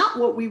that's not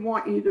what we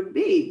want you to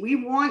be. We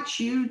want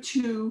you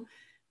to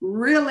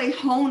really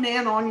hone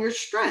in on your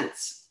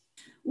strengths.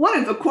 One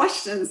of the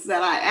questions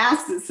that I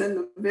asked this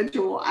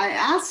individual, I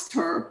asked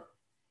her,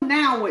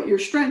 now what your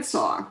strengths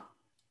are.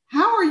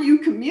 How are you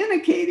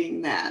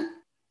communicating that?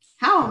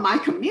 How am I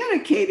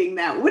communicating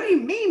that? What do you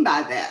mean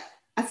by that?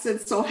 I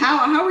said, so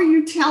how are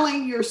you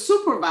telling your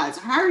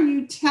supervisor? How are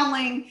you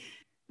telling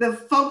the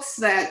folks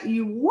that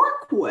you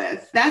work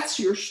with? That's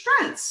your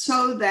strengths,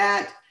 so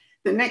that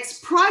the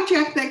next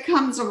project that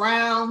comes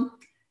around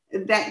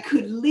that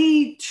could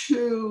lead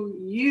to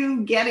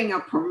you getting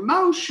a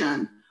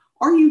promotion,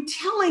 are you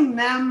telling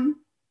them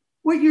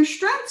what your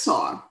strengths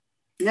are?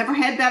 Never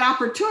had that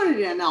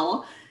opportunity,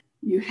 Annella.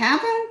 You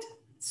haven't?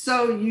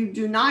 So you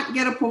do not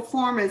get a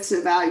performance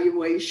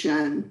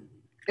evaluation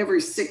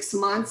every 6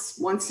 months,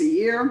 once a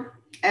year,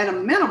 at a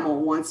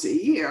minimum once a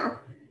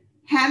year,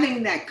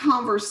 having that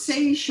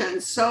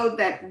conversation so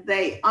that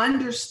they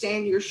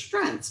understand your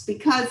strengths,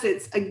 because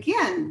it's,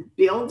 again,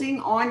 building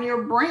on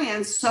your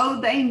brand so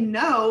they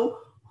know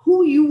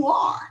who you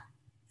are.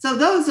 So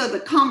those are the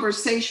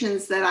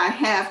conversations that I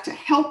have to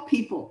help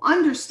people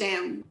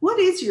understand what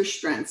is your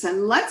strengths,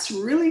 and let's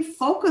really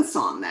focus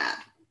on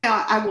that.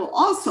 I will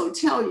also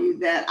tell you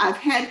that I've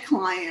had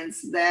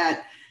clients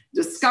that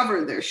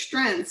discover their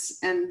strengths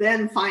and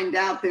then find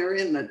out they're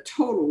in the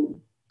total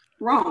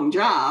wrong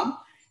job.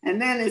 And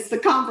then it's the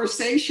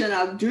conversation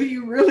of, do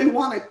you really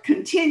want to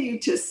continue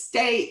to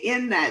stay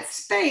in that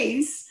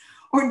space,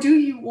 or do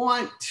you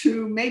want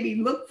to maybe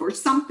look for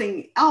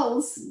something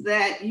else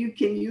that you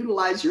can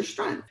utilize your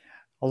strength?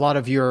 A lot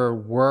of your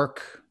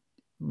work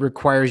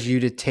requires you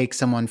to take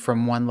someone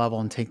from one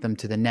level and take them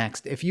to the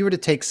next. If you were to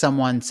take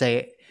someone,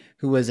 say,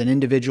 who was an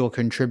individual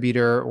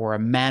contributor or a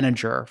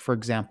manager, for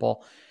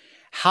example,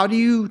 how do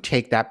you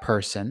take that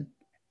person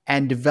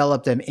and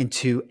develop them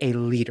into a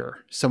leader,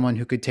 someone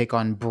who could take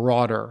on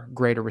broader,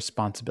 greater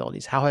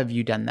responsibilities? How have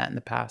you done that in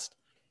the past?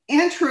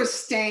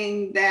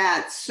 Interesting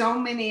that so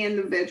many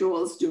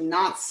individuals do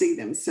not see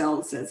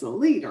themselves as a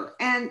leader.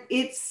 And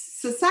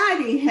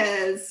society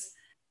has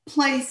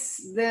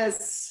placed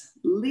this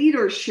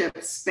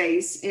leadership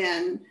space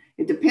in,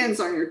 it depends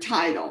on your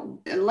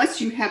title.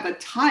 Unless you have a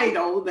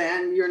title,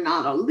 then you're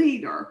not a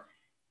leader.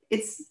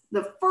 It's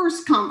the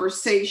first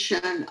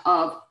conversation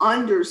of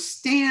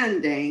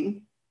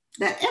understanding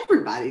that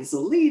everybody's a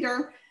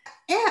leader,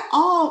 and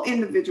all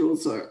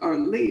individuals are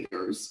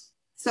leaders.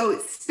 So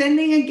it's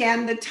spending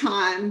again the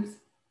time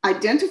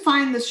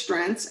identifying the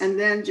strengths and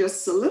then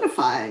just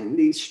solidifying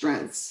these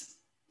strengths.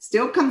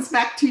 Still comes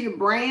back to your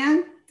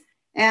brand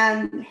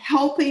and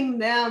helping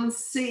them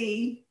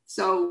see,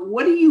 so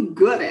what are you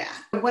good at?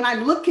 When I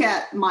look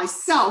at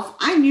myself,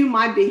 I knew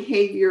my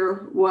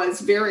behavior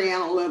was very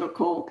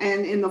analytical.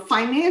 And in the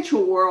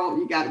financial world,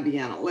 you got to be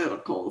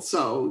analytical.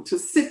 So to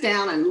sit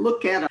down and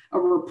look at a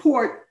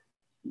report,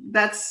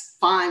 that's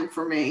fine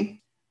for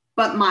me.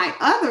 But my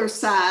other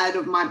side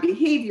of my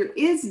behavior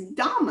is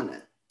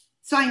dominant.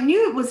 So I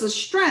knew it was a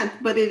strength,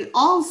 but it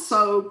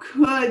also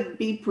could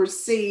be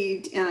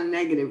perceived in a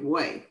negative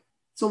way.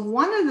 So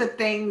one of the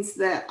things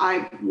that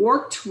I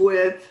worked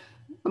with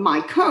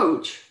my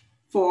coach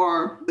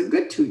for a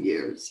good 2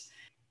 years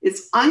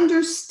is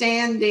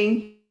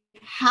understanding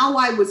how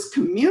I was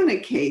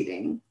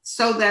communicating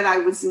so that I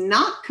was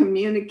not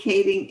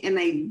communicating in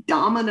a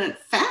dominant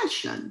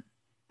fashion.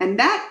 And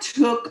that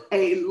took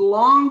a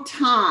long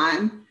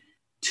time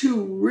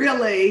to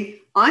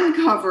really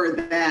uncover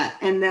that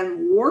and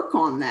then work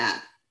on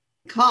that.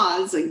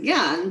 Because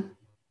again,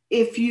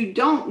 if you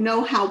don't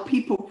know how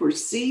people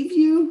perceive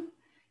you,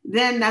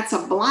 then that's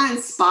a blind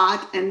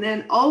spot. And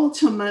then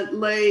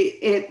ultimately,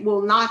 it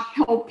will not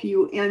help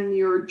you in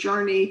your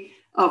journey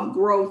of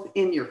growth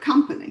in your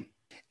company.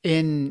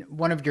 In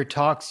one of your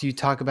talks, you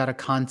talk about a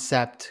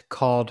concept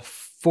called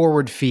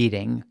forward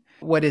feeding.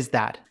 What is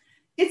that?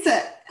 It's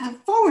a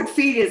forward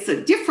feed is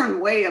a different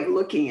way of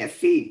looking at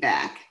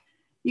feedback.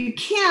 You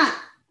can't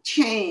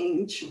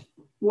change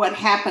what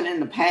happened in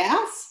the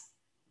past.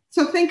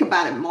 So think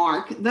about it,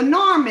 Mark. The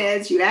norm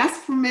is you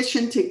ask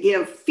permission to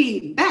give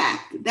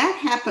feedback. That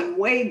happened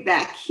way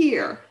back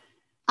here.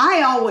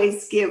 I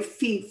always give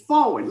feed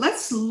forward.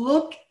 Let's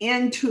look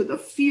into the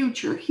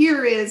future.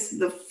 Here is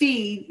the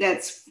feed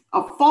that's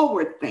a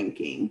forward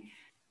thinking.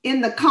 In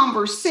the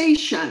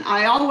conversation,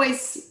 I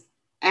always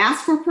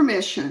ask for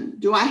permission.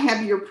 Do I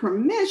have your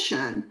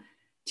permission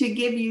to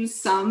give you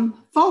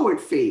some forward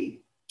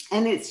feed?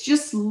 And it's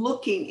just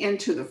looking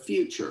into the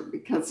future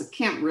because it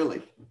can't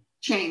really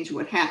change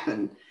what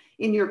happened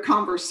in your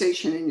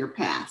conversation in your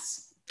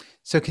past.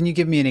 So can you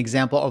give me an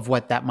example of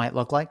what that might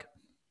look like?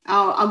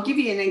 I'll give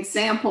you an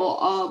example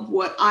of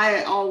what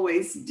I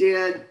always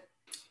did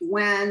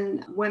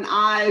when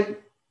I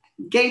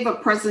gave a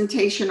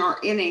presentation or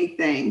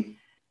anything,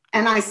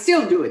 and I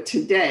still do it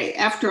today.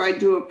 After I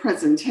do a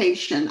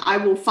presentation, I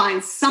will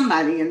find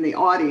somebody in the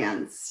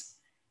audience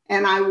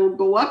and I will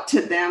go up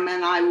to them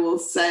and I will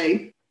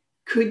say,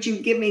 could you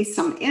give me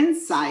some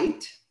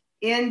insight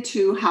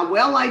into how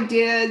well I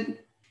did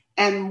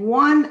and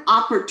one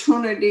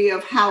opportunity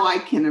of how I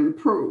can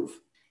improve?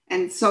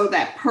 And so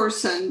that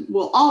person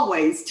will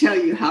always tell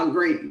you how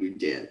great you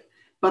did,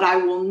 but I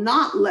will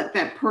not let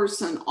that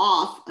person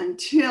off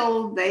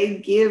until they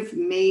give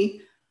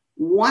me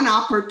one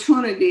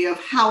opportunity of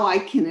how I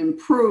can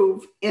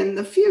improve in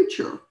the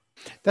future.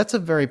 That's a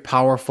very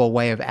powerful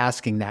way of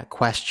asking that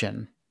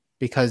question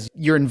because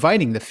you're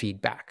inviting the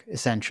feedback,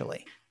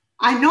 essentially.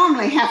 I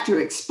normally have to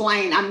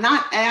explain. I'm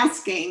not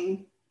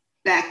asking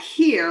back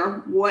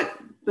here what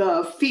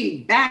the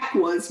feedback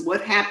was,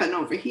 what happened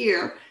over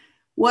here.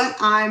 What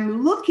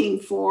I'm looking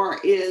for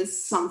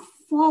is some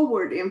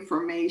forward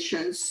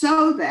information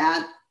so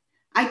that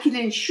I can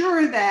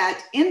ensure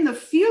that in the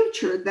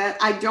future that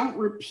I don't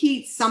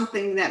repeat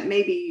something that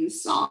maybe you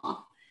saw.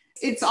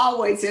 It's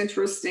always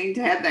interesting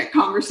to have that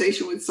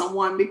conversation with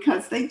someone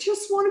because they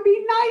just want to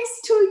be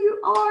nice to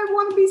you. Oh, I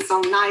want to be so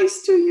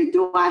nice to you.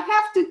 Do I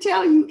have to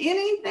tell you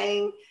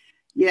anything?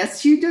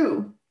 Yes, you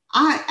do.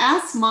 I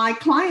ask my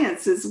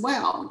clients as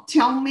well,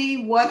 tell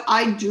me what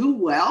I do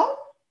well,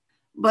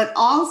 but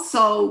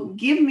also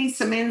give me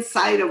some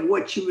insight of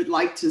what you would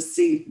like to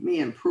see me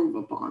improve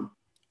upon.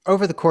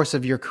 Over the course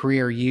of your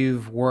career,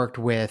 you've worked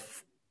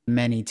with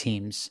many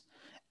teams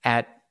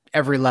at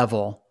every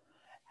level.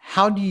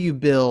 How do you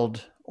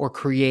build or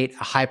create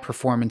a high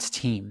performance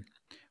team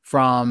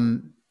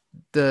from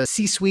the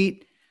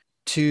C-suite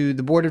to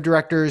the board of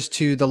directors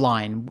to the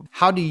line?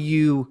 How do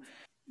you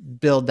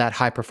build that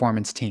high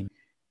performance team?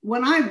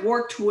 When I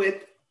worked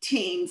with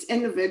teams,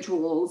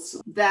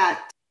 individuals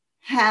that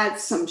had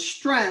some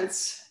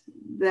strengths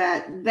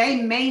that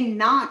they may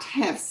not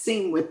have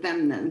seen with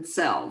them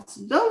themselves,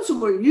 those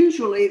were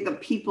usually the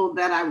people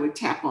that I would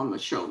tap on the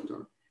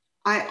shoulder.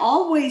 I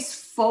always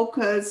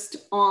focused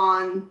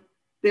on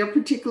their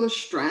particular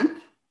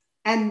strength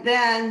and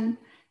then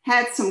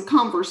had some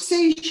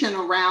conversation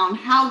around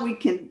how we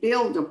can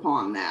build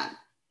upon that.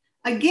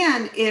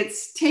 Again,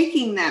 it's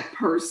taking that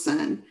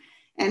person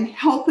and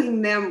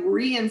helping them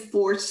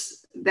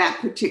reinforce that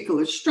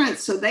particular strength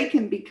so they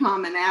can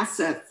become an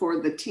asset for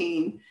the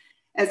team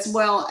as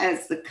well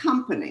as the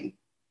company.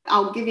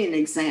 I'll give you an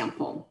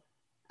example.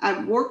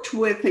 I worked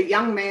with a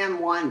young man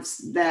once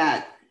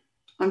that,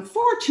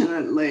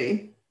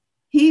 unfortunately,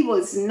 he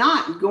was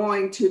not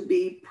going to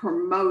be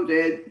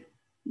promoted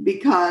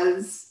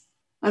because,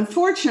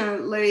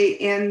 unfortunately,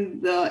 in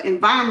the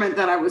environment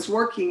that I was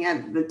working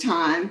at the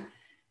time,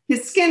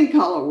 his skin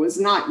color was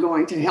not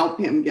going to help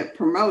him get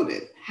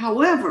promoted.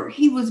 However,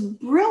 he was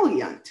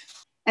brilliant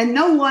and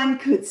no one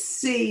could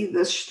see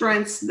the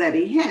strengths that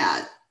he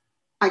had.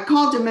 I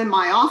called him in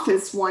my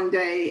office one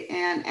day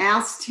and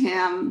asked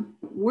him,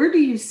 where do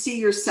you see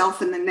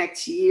yourself in the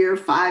next year,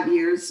 5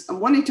 years? I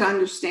wanted to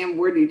understand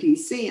where did he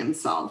see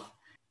himself.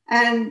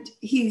 And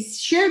he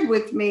shared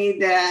with me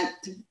that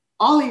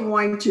all he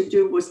wanted to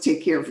do was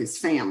take care of his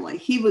family.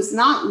 He was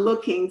not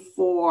looking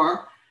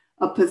for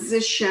a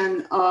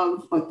position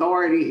of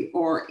authority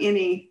or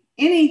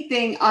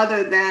anything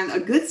other than a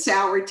good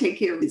salary, take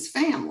care of his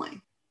family.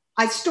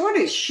 I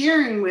started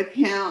sharing with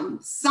him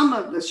some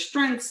of the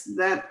strengths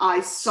that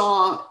I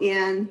saw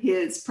in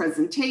his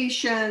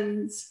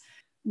presentations,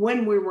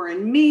 when we were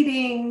in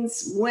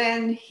meetings,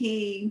 when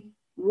he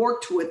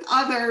worked with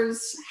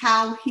others,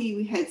 how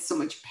he had so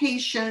much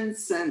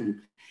patience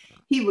and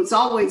he was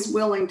always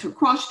willing to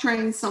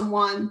cross-train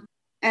someone.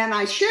 And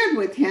I shared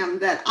with him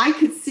that I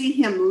could see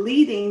him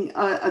leading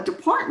a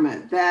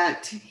department,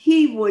 that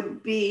he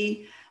would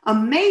be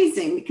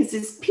amazing because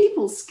his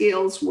people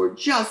skills were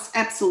just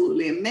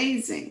absolutely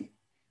amazing.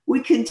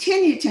 We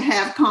continued to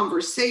have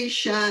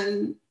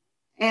conversation,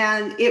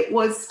 and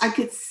I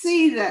could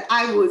see that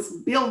I was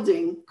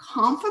building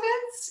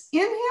confidence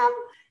in him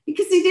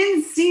because he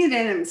didn't see it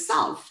in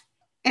himself.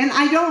 And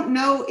I don't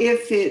know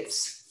if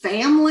it's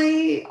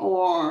family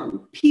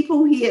or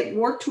people he had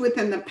worked with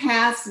in the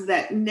past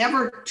that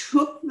never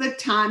took the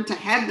time to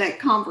have that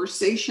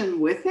conversation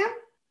with him.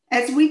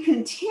 As we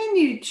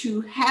continued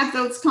to have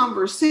those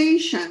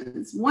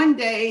conversations, one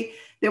day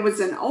there was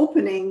an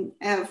opening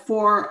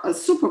for a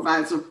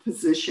supervisor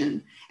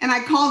position. And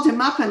I called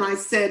him up and I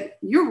said,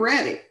 you're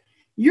ready.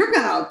 You're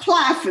going to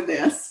apply for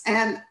this.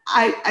 And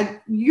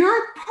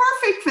you're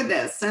perfect for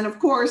this. And of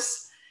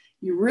course,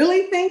 you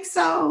really think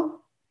so?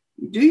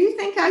 Do you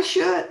think I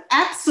should?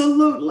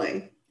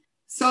 Absolutely.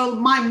 So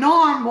my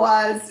norm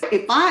was,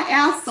 if I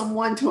asked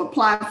someone to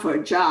apply for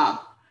a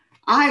job,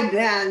 I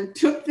then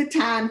took the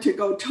time to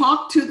go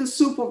talk to the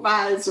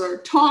supervisor,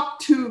 talk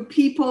to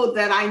people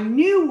that I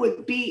knew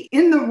would be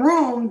in the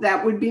room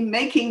that would be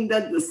making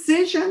the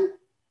decision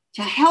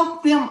to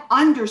help them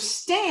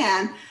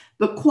understand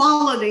the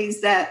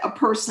qualities that a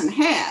person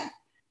had.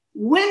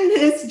 When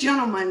this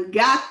gentleman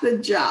got the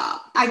job,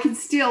 I could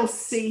still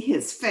see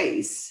his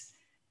face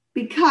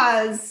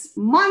because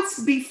months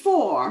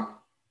before,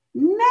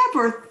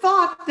 never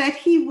thought that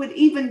he would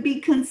even be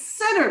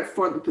considered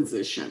for the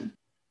position.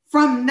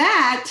 From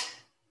that,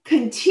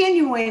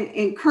 continuing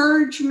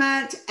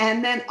encouragement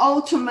and then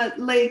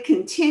ultimately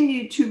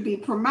continue to be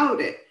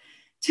promoted.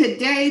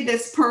 Today,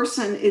 this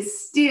person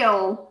is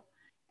still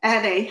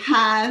at a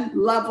high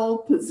level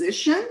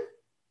position.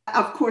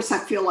 Of course, I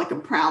feel like a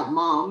proud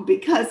mom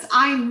because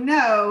I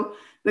know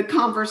the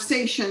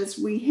conversations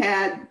we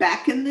had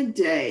back in the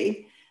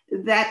day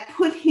that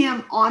put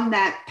him on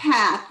that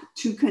path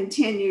to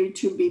continue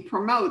to be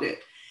promoted.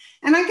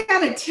 And I got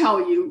to tell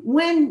you,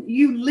 when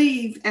you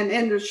leave an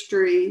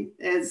industry,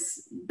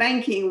 as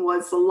banking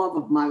was the love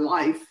of my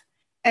life,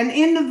 and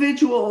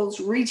individuals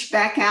reach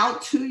back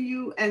out to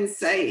you and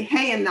say,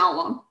 hey,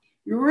 Annella,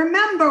 you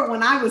remember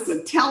when I was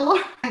a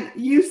teller and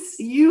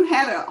you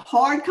had a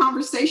hard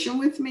conversation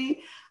with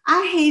me?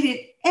 I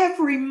hated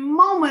every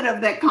moment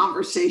of that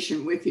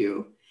conversation with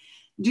you.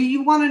 Do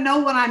you want to know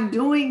what I'm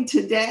doing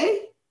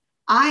today?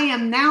 I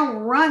am now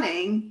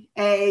running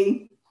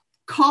a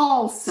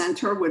call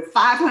center with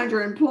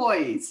 500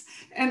 employees.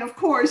 And of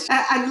course,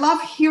 I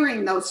love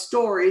hearing those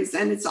stories.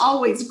 And it's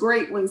always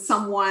great when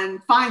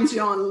someone finds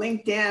you on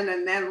LinkedIn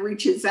and then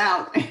reaches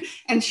out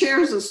and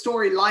shares a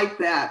story like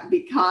that,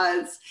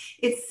 because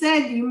it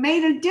said you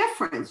made a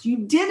difference. You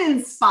did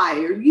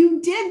inspire. You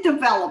did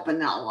develop,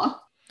 Annella.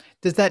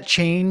 Does that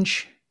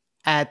change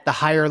at the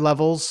higher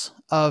levels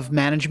of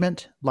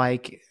management,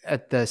 like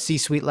at the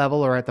C-suite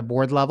level or at the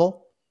board level?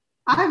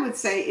 I would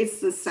say it's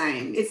the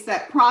same. It's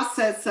that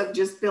process of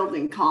just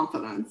building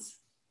confidence.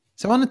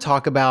 So I want to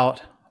talk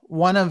about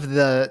one of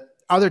the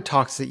other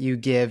talks that you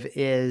give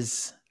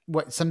is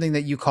something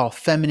that you call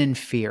feminine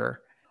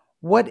fear.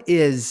 What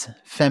is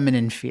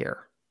feminine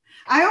fear?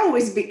 I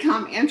always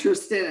become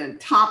interested in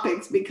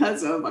topics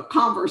because of a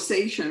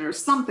conversation or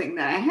something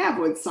that I have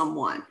with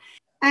someone.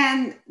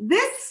 And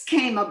this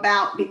came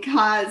about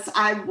because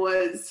I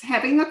was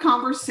having a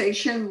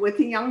conversation with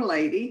a young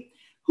lady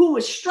who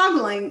was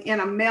struggling in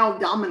a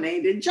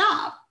male-dominated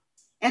job.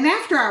 And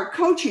after our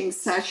coaching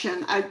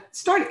session, I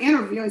started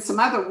interviewing some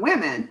other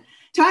women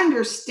to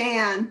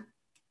understand,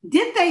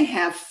 did they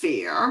have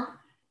fear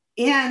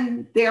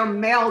in their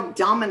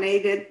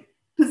male-dominated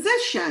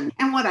position.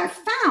 And what I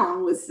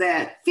found was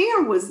that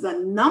fear was the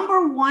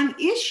number one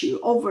issue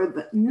over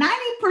the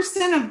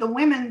 90% of the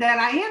women that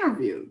I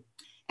interviewed.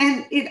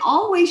 And it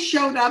always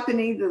showed up in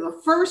either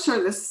the first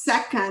or the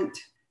second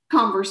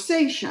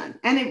conversation.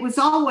 And it was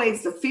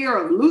always the fear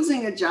of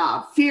losing a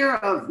job, fear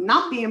of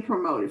not being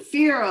promoted,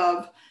 fear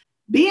of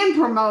being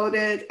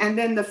promoted, and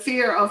then the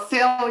fear of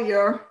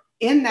failure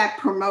in that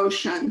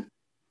promotion.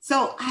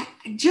 So I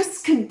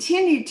just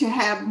continued to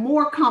have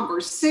more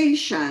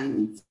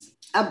conversations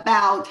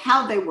about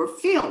how they were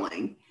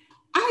feeling.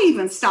 I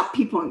even stopped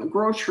people in the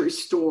grocery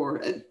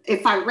store.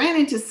 If I ran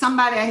into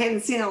somebody I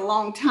hadn't seen in a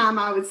long time,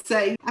 I would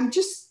say, I'm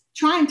just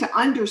trying to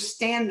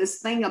understand this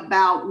thing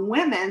about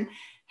women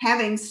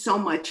having so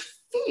much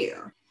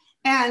fear.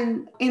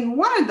 And in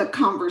one of the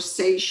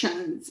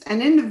conversations,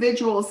 an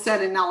individual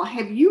said, Annella,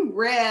 have you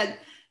read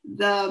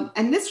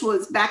and this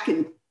was back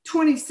in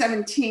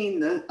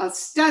 2017, a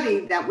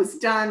study that was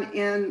done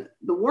in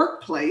the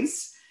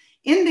workplace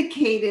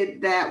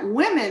indicated that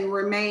women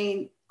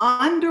remain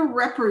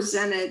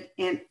underrepresented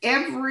in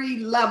every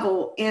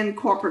level in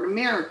corporate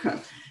America,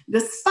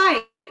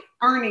 despite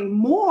earning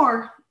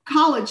more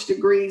college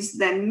degrees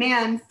than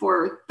men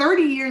for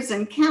 30 years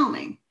and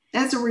counting.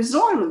 As a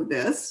result of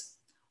this,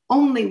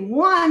 only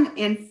 1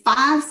 in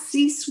 5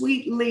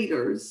 C-suite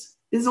leaders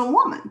is a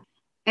woman,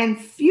 and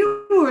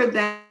fewer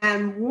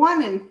than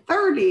 1 in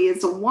 30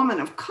 is a woman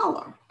of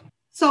color.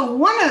 So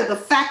one of the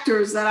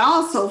factors that I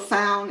also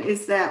found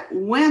is that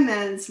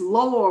women's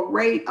lower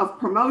rate of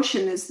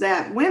promotion is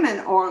that women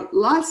are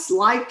less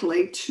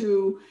likely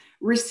to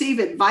receive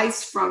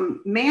advice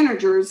from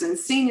managers and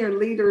senior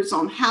leaders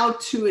on how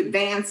to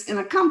advance in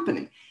a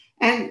company.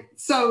 And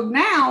so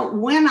now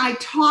when I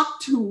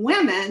talk to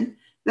women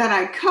that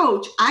I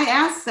coach, I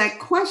ask that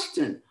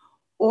question.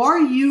 Are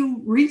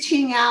you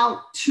reaching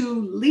out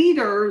to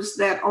leaders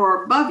that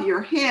are above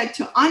your head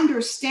to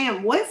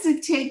understand what does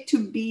it take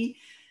to be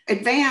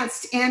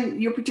advanced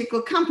in your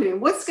particular company?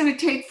 What's going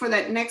to take for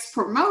that next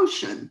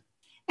promotion?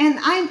 And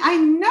I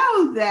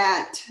know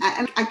that,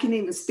 and I can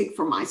even speak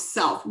for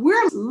myself,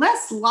 we're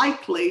less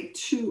likely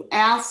to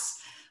ask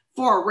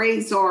for a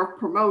raise or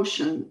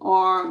promotion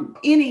or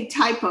any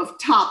type of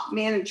top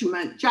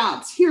management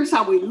jobs. Here's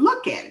how we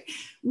look at it.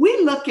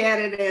 We look at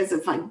it as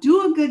if I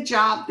do a good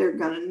job, they're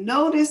going to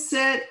notice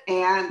it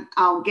and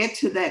I'll get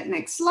to that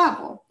next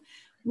level.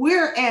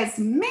 Whereas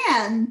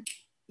men,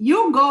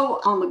 you'll go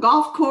on the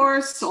golf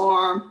course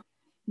or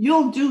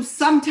you'll do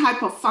some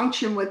type of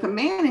function with a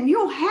man and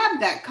you'll have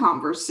that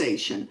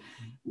conversation.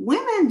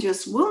 Women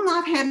just will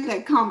not have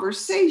that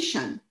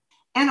conversation.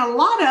 And a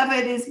lot of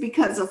it is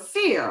because of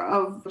fear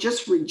of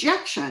just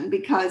rejection,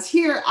 because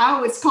here I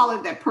always call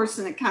it that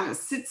person that kind of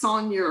sits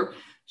on your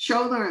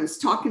shoulder and is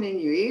talking in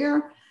your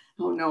ear.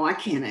 Oh no, I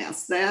can't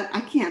ask that.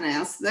 I can't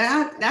ask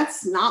that.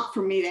 That's not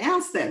for me to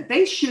ask that.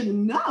 They should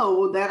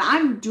know that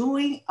I'm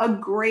doing a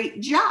great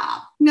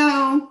job.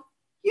 No,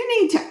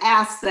 you need to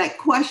ask that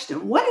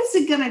question. What is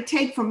it going to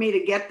take for me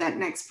to get that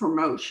next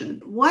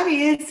promotion? What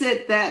is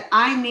it that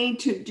I need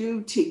to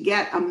do to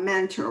get a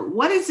mentor?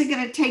 What is it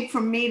going to take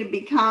for me to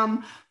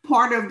become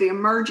part of the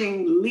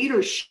emerging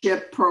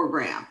leadership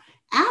program?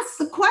 Ask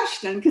the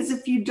question, because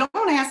if you don't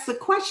ask the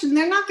question,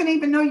 they're not going to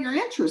even know you're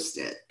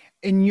interested.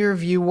 In your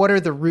view, what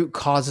are the root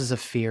causes of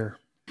fear?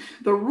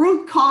 The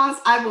root cause,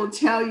 I will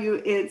tell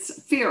you,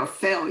 it's fear of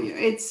failure.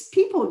 It's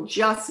people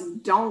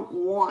just don't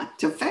want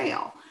to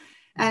fail.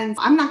 And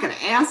I'm not going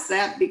to ask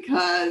that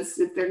because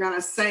if they're going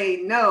to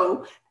say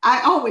no,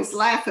 I always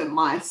laugh at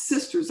my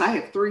sisters. I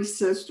have 3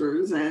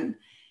 sisters. And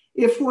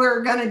if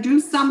we're going to do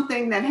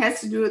something that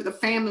has to do with the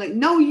family,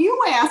 no,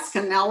 you ask,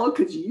 Annella,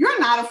 because you're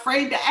not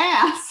afraid to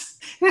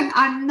ask. And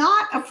I'm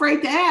not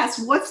afraid to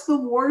ask, what's the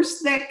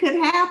worst that could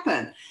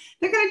happen?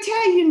 They're going to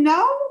tell you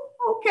no.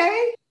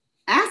 Okay,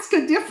 ask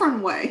a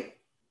different way.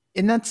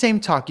 In that same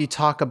talk, you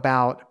talk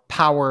about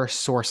power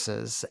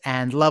sources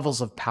and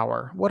levels of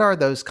power. What are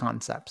those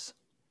concepts?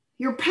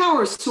 Your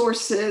power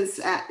sources,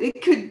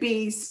 it could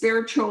be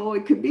spiritual,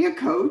 it could be a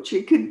coach,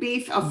 it could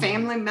be a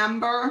family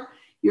member,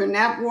 your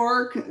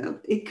network,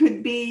 it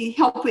could be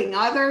helping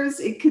others,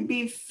 it could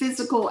be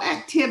physical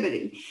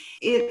activity.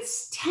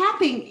 It's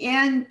tapping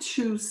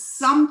into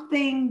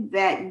something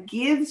that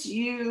gives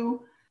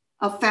you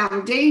a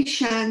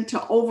foundation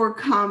to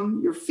overcome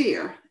your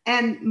fear.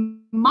 And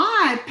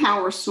my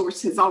power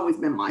source has always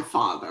been my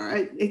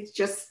father. It's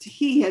just,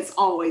 he has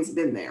always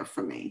been there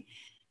for me.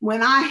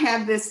 When I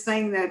have this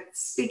thing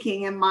that's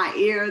speaking in my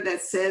ear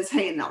that says,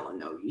 hey, no,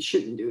 you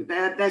shouldn't do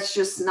that. That's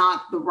just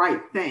not the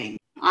right thing.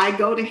 I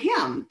go to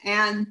him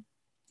and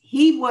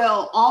he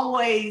will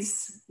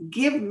always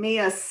give me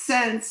a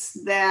sense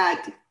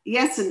that,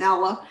 yes,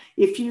 Annella,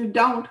 if you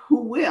don't,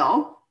 who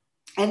will?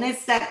 And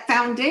it's that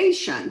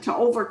foundation to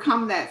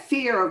overcome that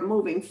fear of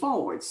moving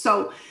forward.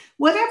 So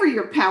whatever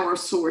your power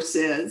source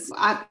is,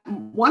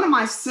 one of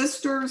my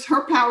sisters,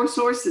 her power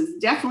source is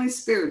definitely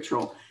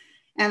spiritual.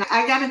 And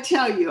I got to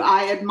tell you,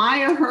 I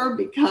admire her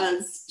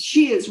because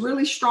she is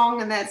really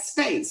strong in that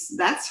space.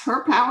 That's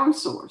her power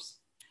source.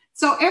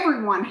 So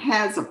everyone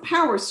has a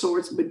power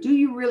source, but do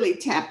you really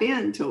tap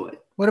into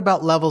it? What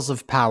about levels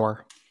of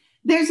power?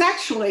 There's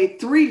actually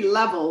 3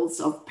 levels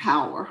of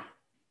power.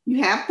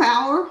 You have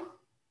power,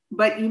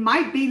 but you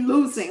might be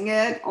losing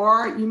it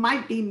or you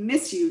might be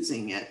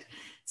misusing it.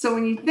 So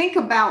when you think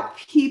about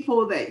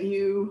people that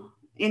you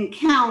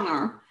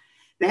encounter,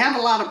 they have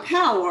a lot of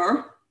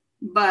power,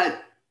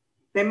 but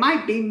they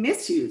might be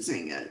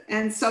misusing it.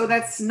 And so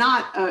that's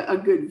not a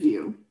good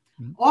view.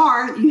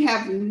 Or you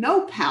have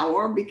no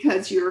power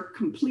because you're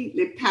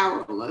completely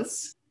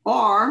powerless,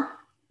 or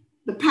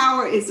the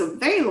power is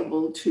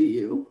available to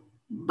you,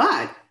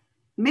 but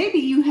maybe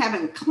you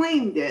haven't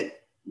claimed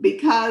it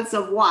because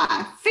of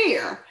why?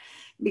 Fear,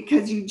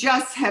 because you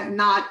just have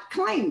not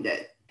claimed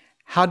it.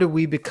 How do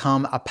we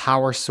become a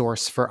power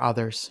source for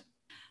others?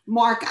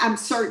 Mark, I'm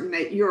certain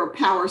that you're a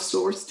power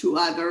source to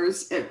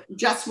others,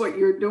 just what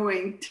you're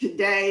doing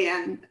today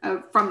and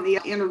from the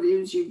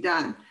interviews you've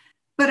done.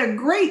 But a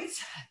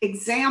great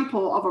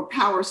example of a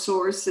power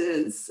source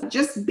is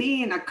just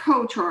being a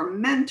coach or a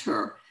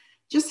mentor,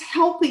 just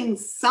helping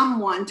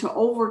someone to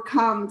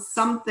overcome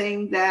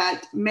something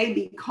that may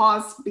be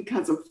caused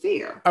because of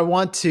fear. I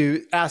want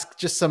to ask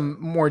just some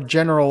more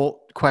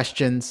general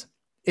questions.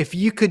 If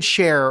you could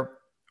share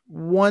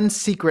one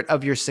secret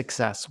of your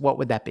success, what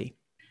would that be?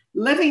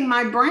 Living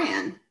my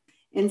brand,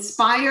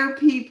 inspire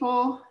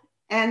people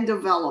and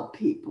develop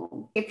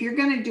people. If you're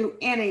going to do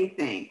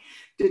anything,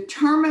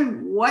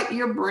 determine what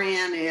your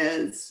brand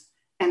is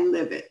and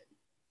live it.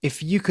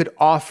 If you could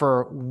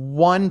offer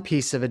one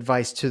piece of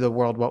advice to the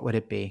world, what would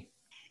it be?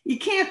 You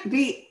can't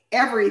be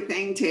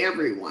everything to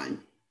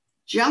everyone.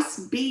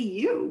 Just be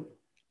you.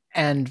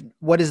 And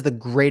what is the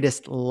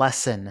greatest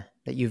lesson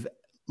that you've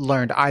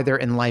learned either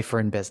in life or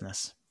in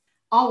business?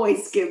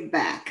 Always give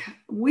back.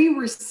 We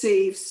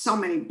receive so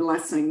many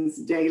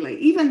blessings daily,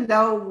 even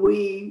though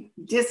we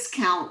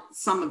discount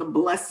some of the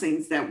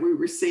blessings that we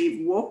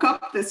receive. Woke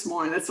up this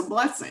morning, that's a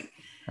blessing.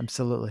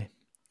 Absolutely.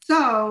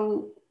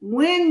 So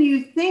when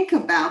you think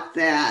about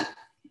that,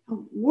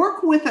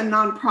 work with a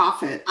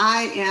nonprofit.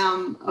 I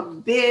am a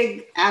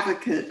big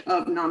advocate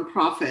of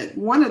nonprofit.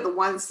 One of the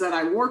ones that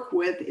I work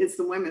with is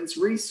the Women's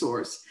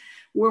Resource,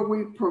 where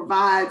we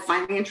provide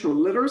financial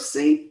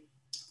literacy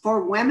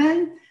for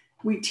women.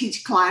 We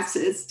teach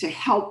classes to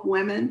help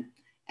women.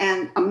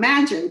 And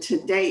imagine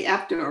today,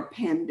 after a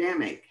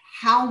pandemic,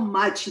 how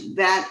much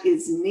that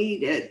is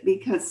needed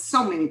because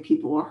so many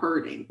people are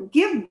hurting.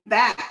 Give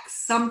back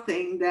some of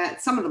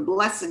the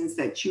blessings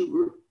that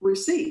you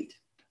received.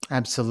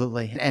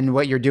 Absolutely. And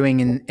what you're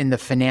doing in the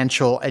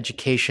financial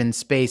education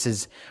space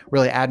is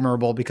really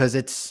admirable because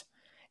it's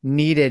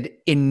needed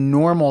in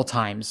normal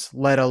times,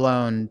 let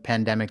alone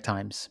pandemic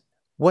times.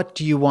 What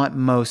do you want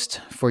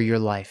most for your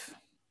life?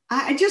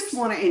 I just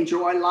want to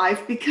enjoy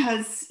life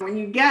because when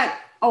you get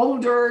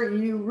older,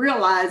 you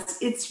realize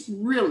it's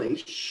really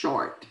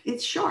short.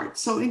 It's short.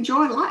 So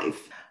enjoy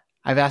life.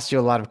 I've asked you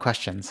a lot of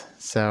questions.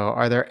 So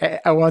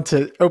I want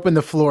to open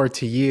the floor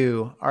to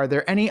you. Are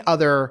there any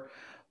other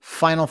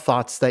final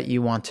thoughts that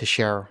you want to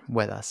share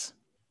with us?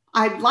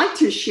 I'd like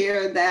to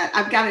share that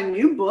I've got a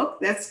new book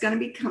that's going to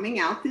be coming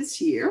out this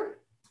year.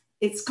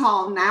 It's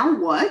called Now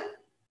What?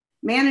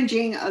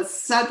 Managing a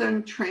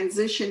Sudden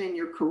Transition in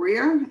Your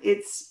Career.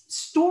 It's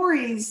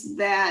stories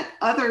that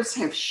others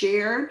have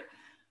shared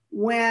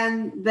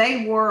when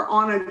they were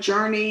on a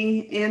journey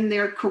in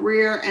their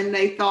career and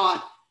they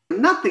thought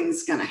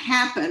nothing's going to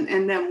happen.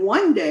 And then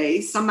one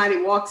day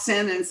somebody walks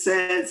in and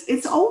says,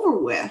 it's over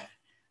with.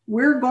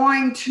 We're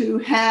going to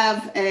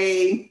have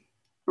a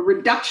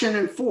reduction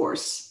in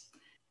force.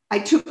 I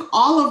took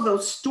all of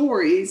those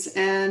stories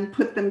and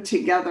put them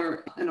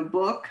together in a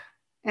book.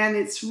 And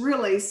it's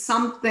really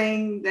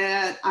something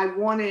that I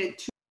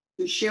wanted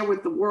to share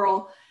with the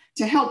world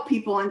to help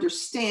people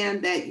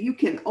understand that you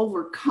can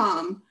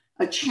overcome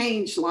a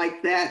change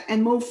like that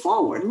and move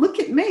forward. Look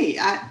at me.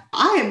 I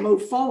have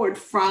moved forward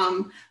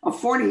from a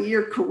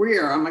 40-year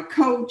career. I'm a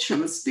coach,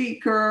 I'm a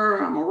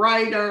speaker, I'm a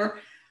writer.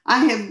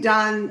 I have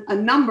done a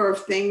number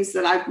of things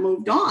that I've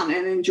moved on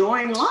and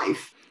enjoying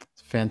life.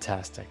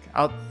 Fantastic.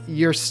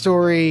 Your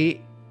story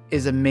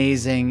is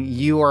amazing.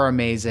 You are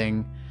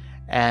amazing.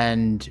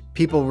 And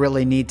people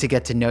really need to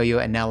get to know you,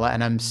 Annella,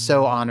 and I'm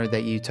so honored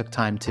that you took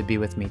time to be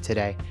with me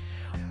today.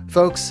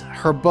 Folks,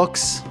 her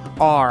books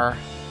are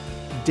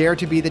Dare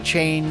to Be the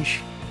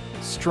Change,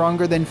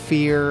 Stronger Than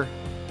Fear.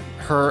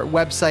 Her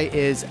website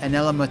is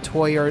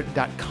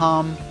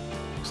AnnellaMetoyer.com.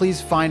 Please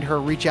find her,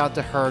 reach out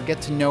to her,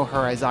 get to know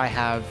her as I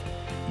have.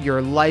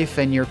 Your life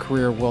and your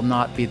career will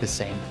not be the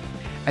same.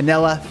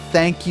 Annella,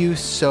 thank you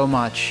so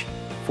much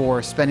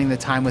for spending the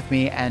time with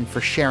me and for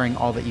sharing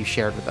all that you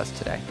shared with us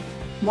today.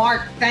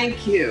 Mark,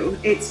 thank you.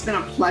 It's been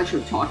a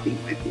pleasure talking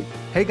with you.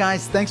 Hey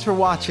guys, thanks for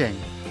watching.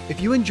 If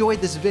you enjoyed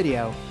this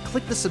video,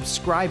 click the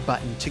subscribe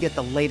button to get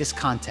the latest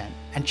content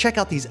and check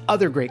out these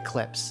other great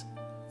clips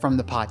from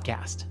the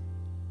podcast.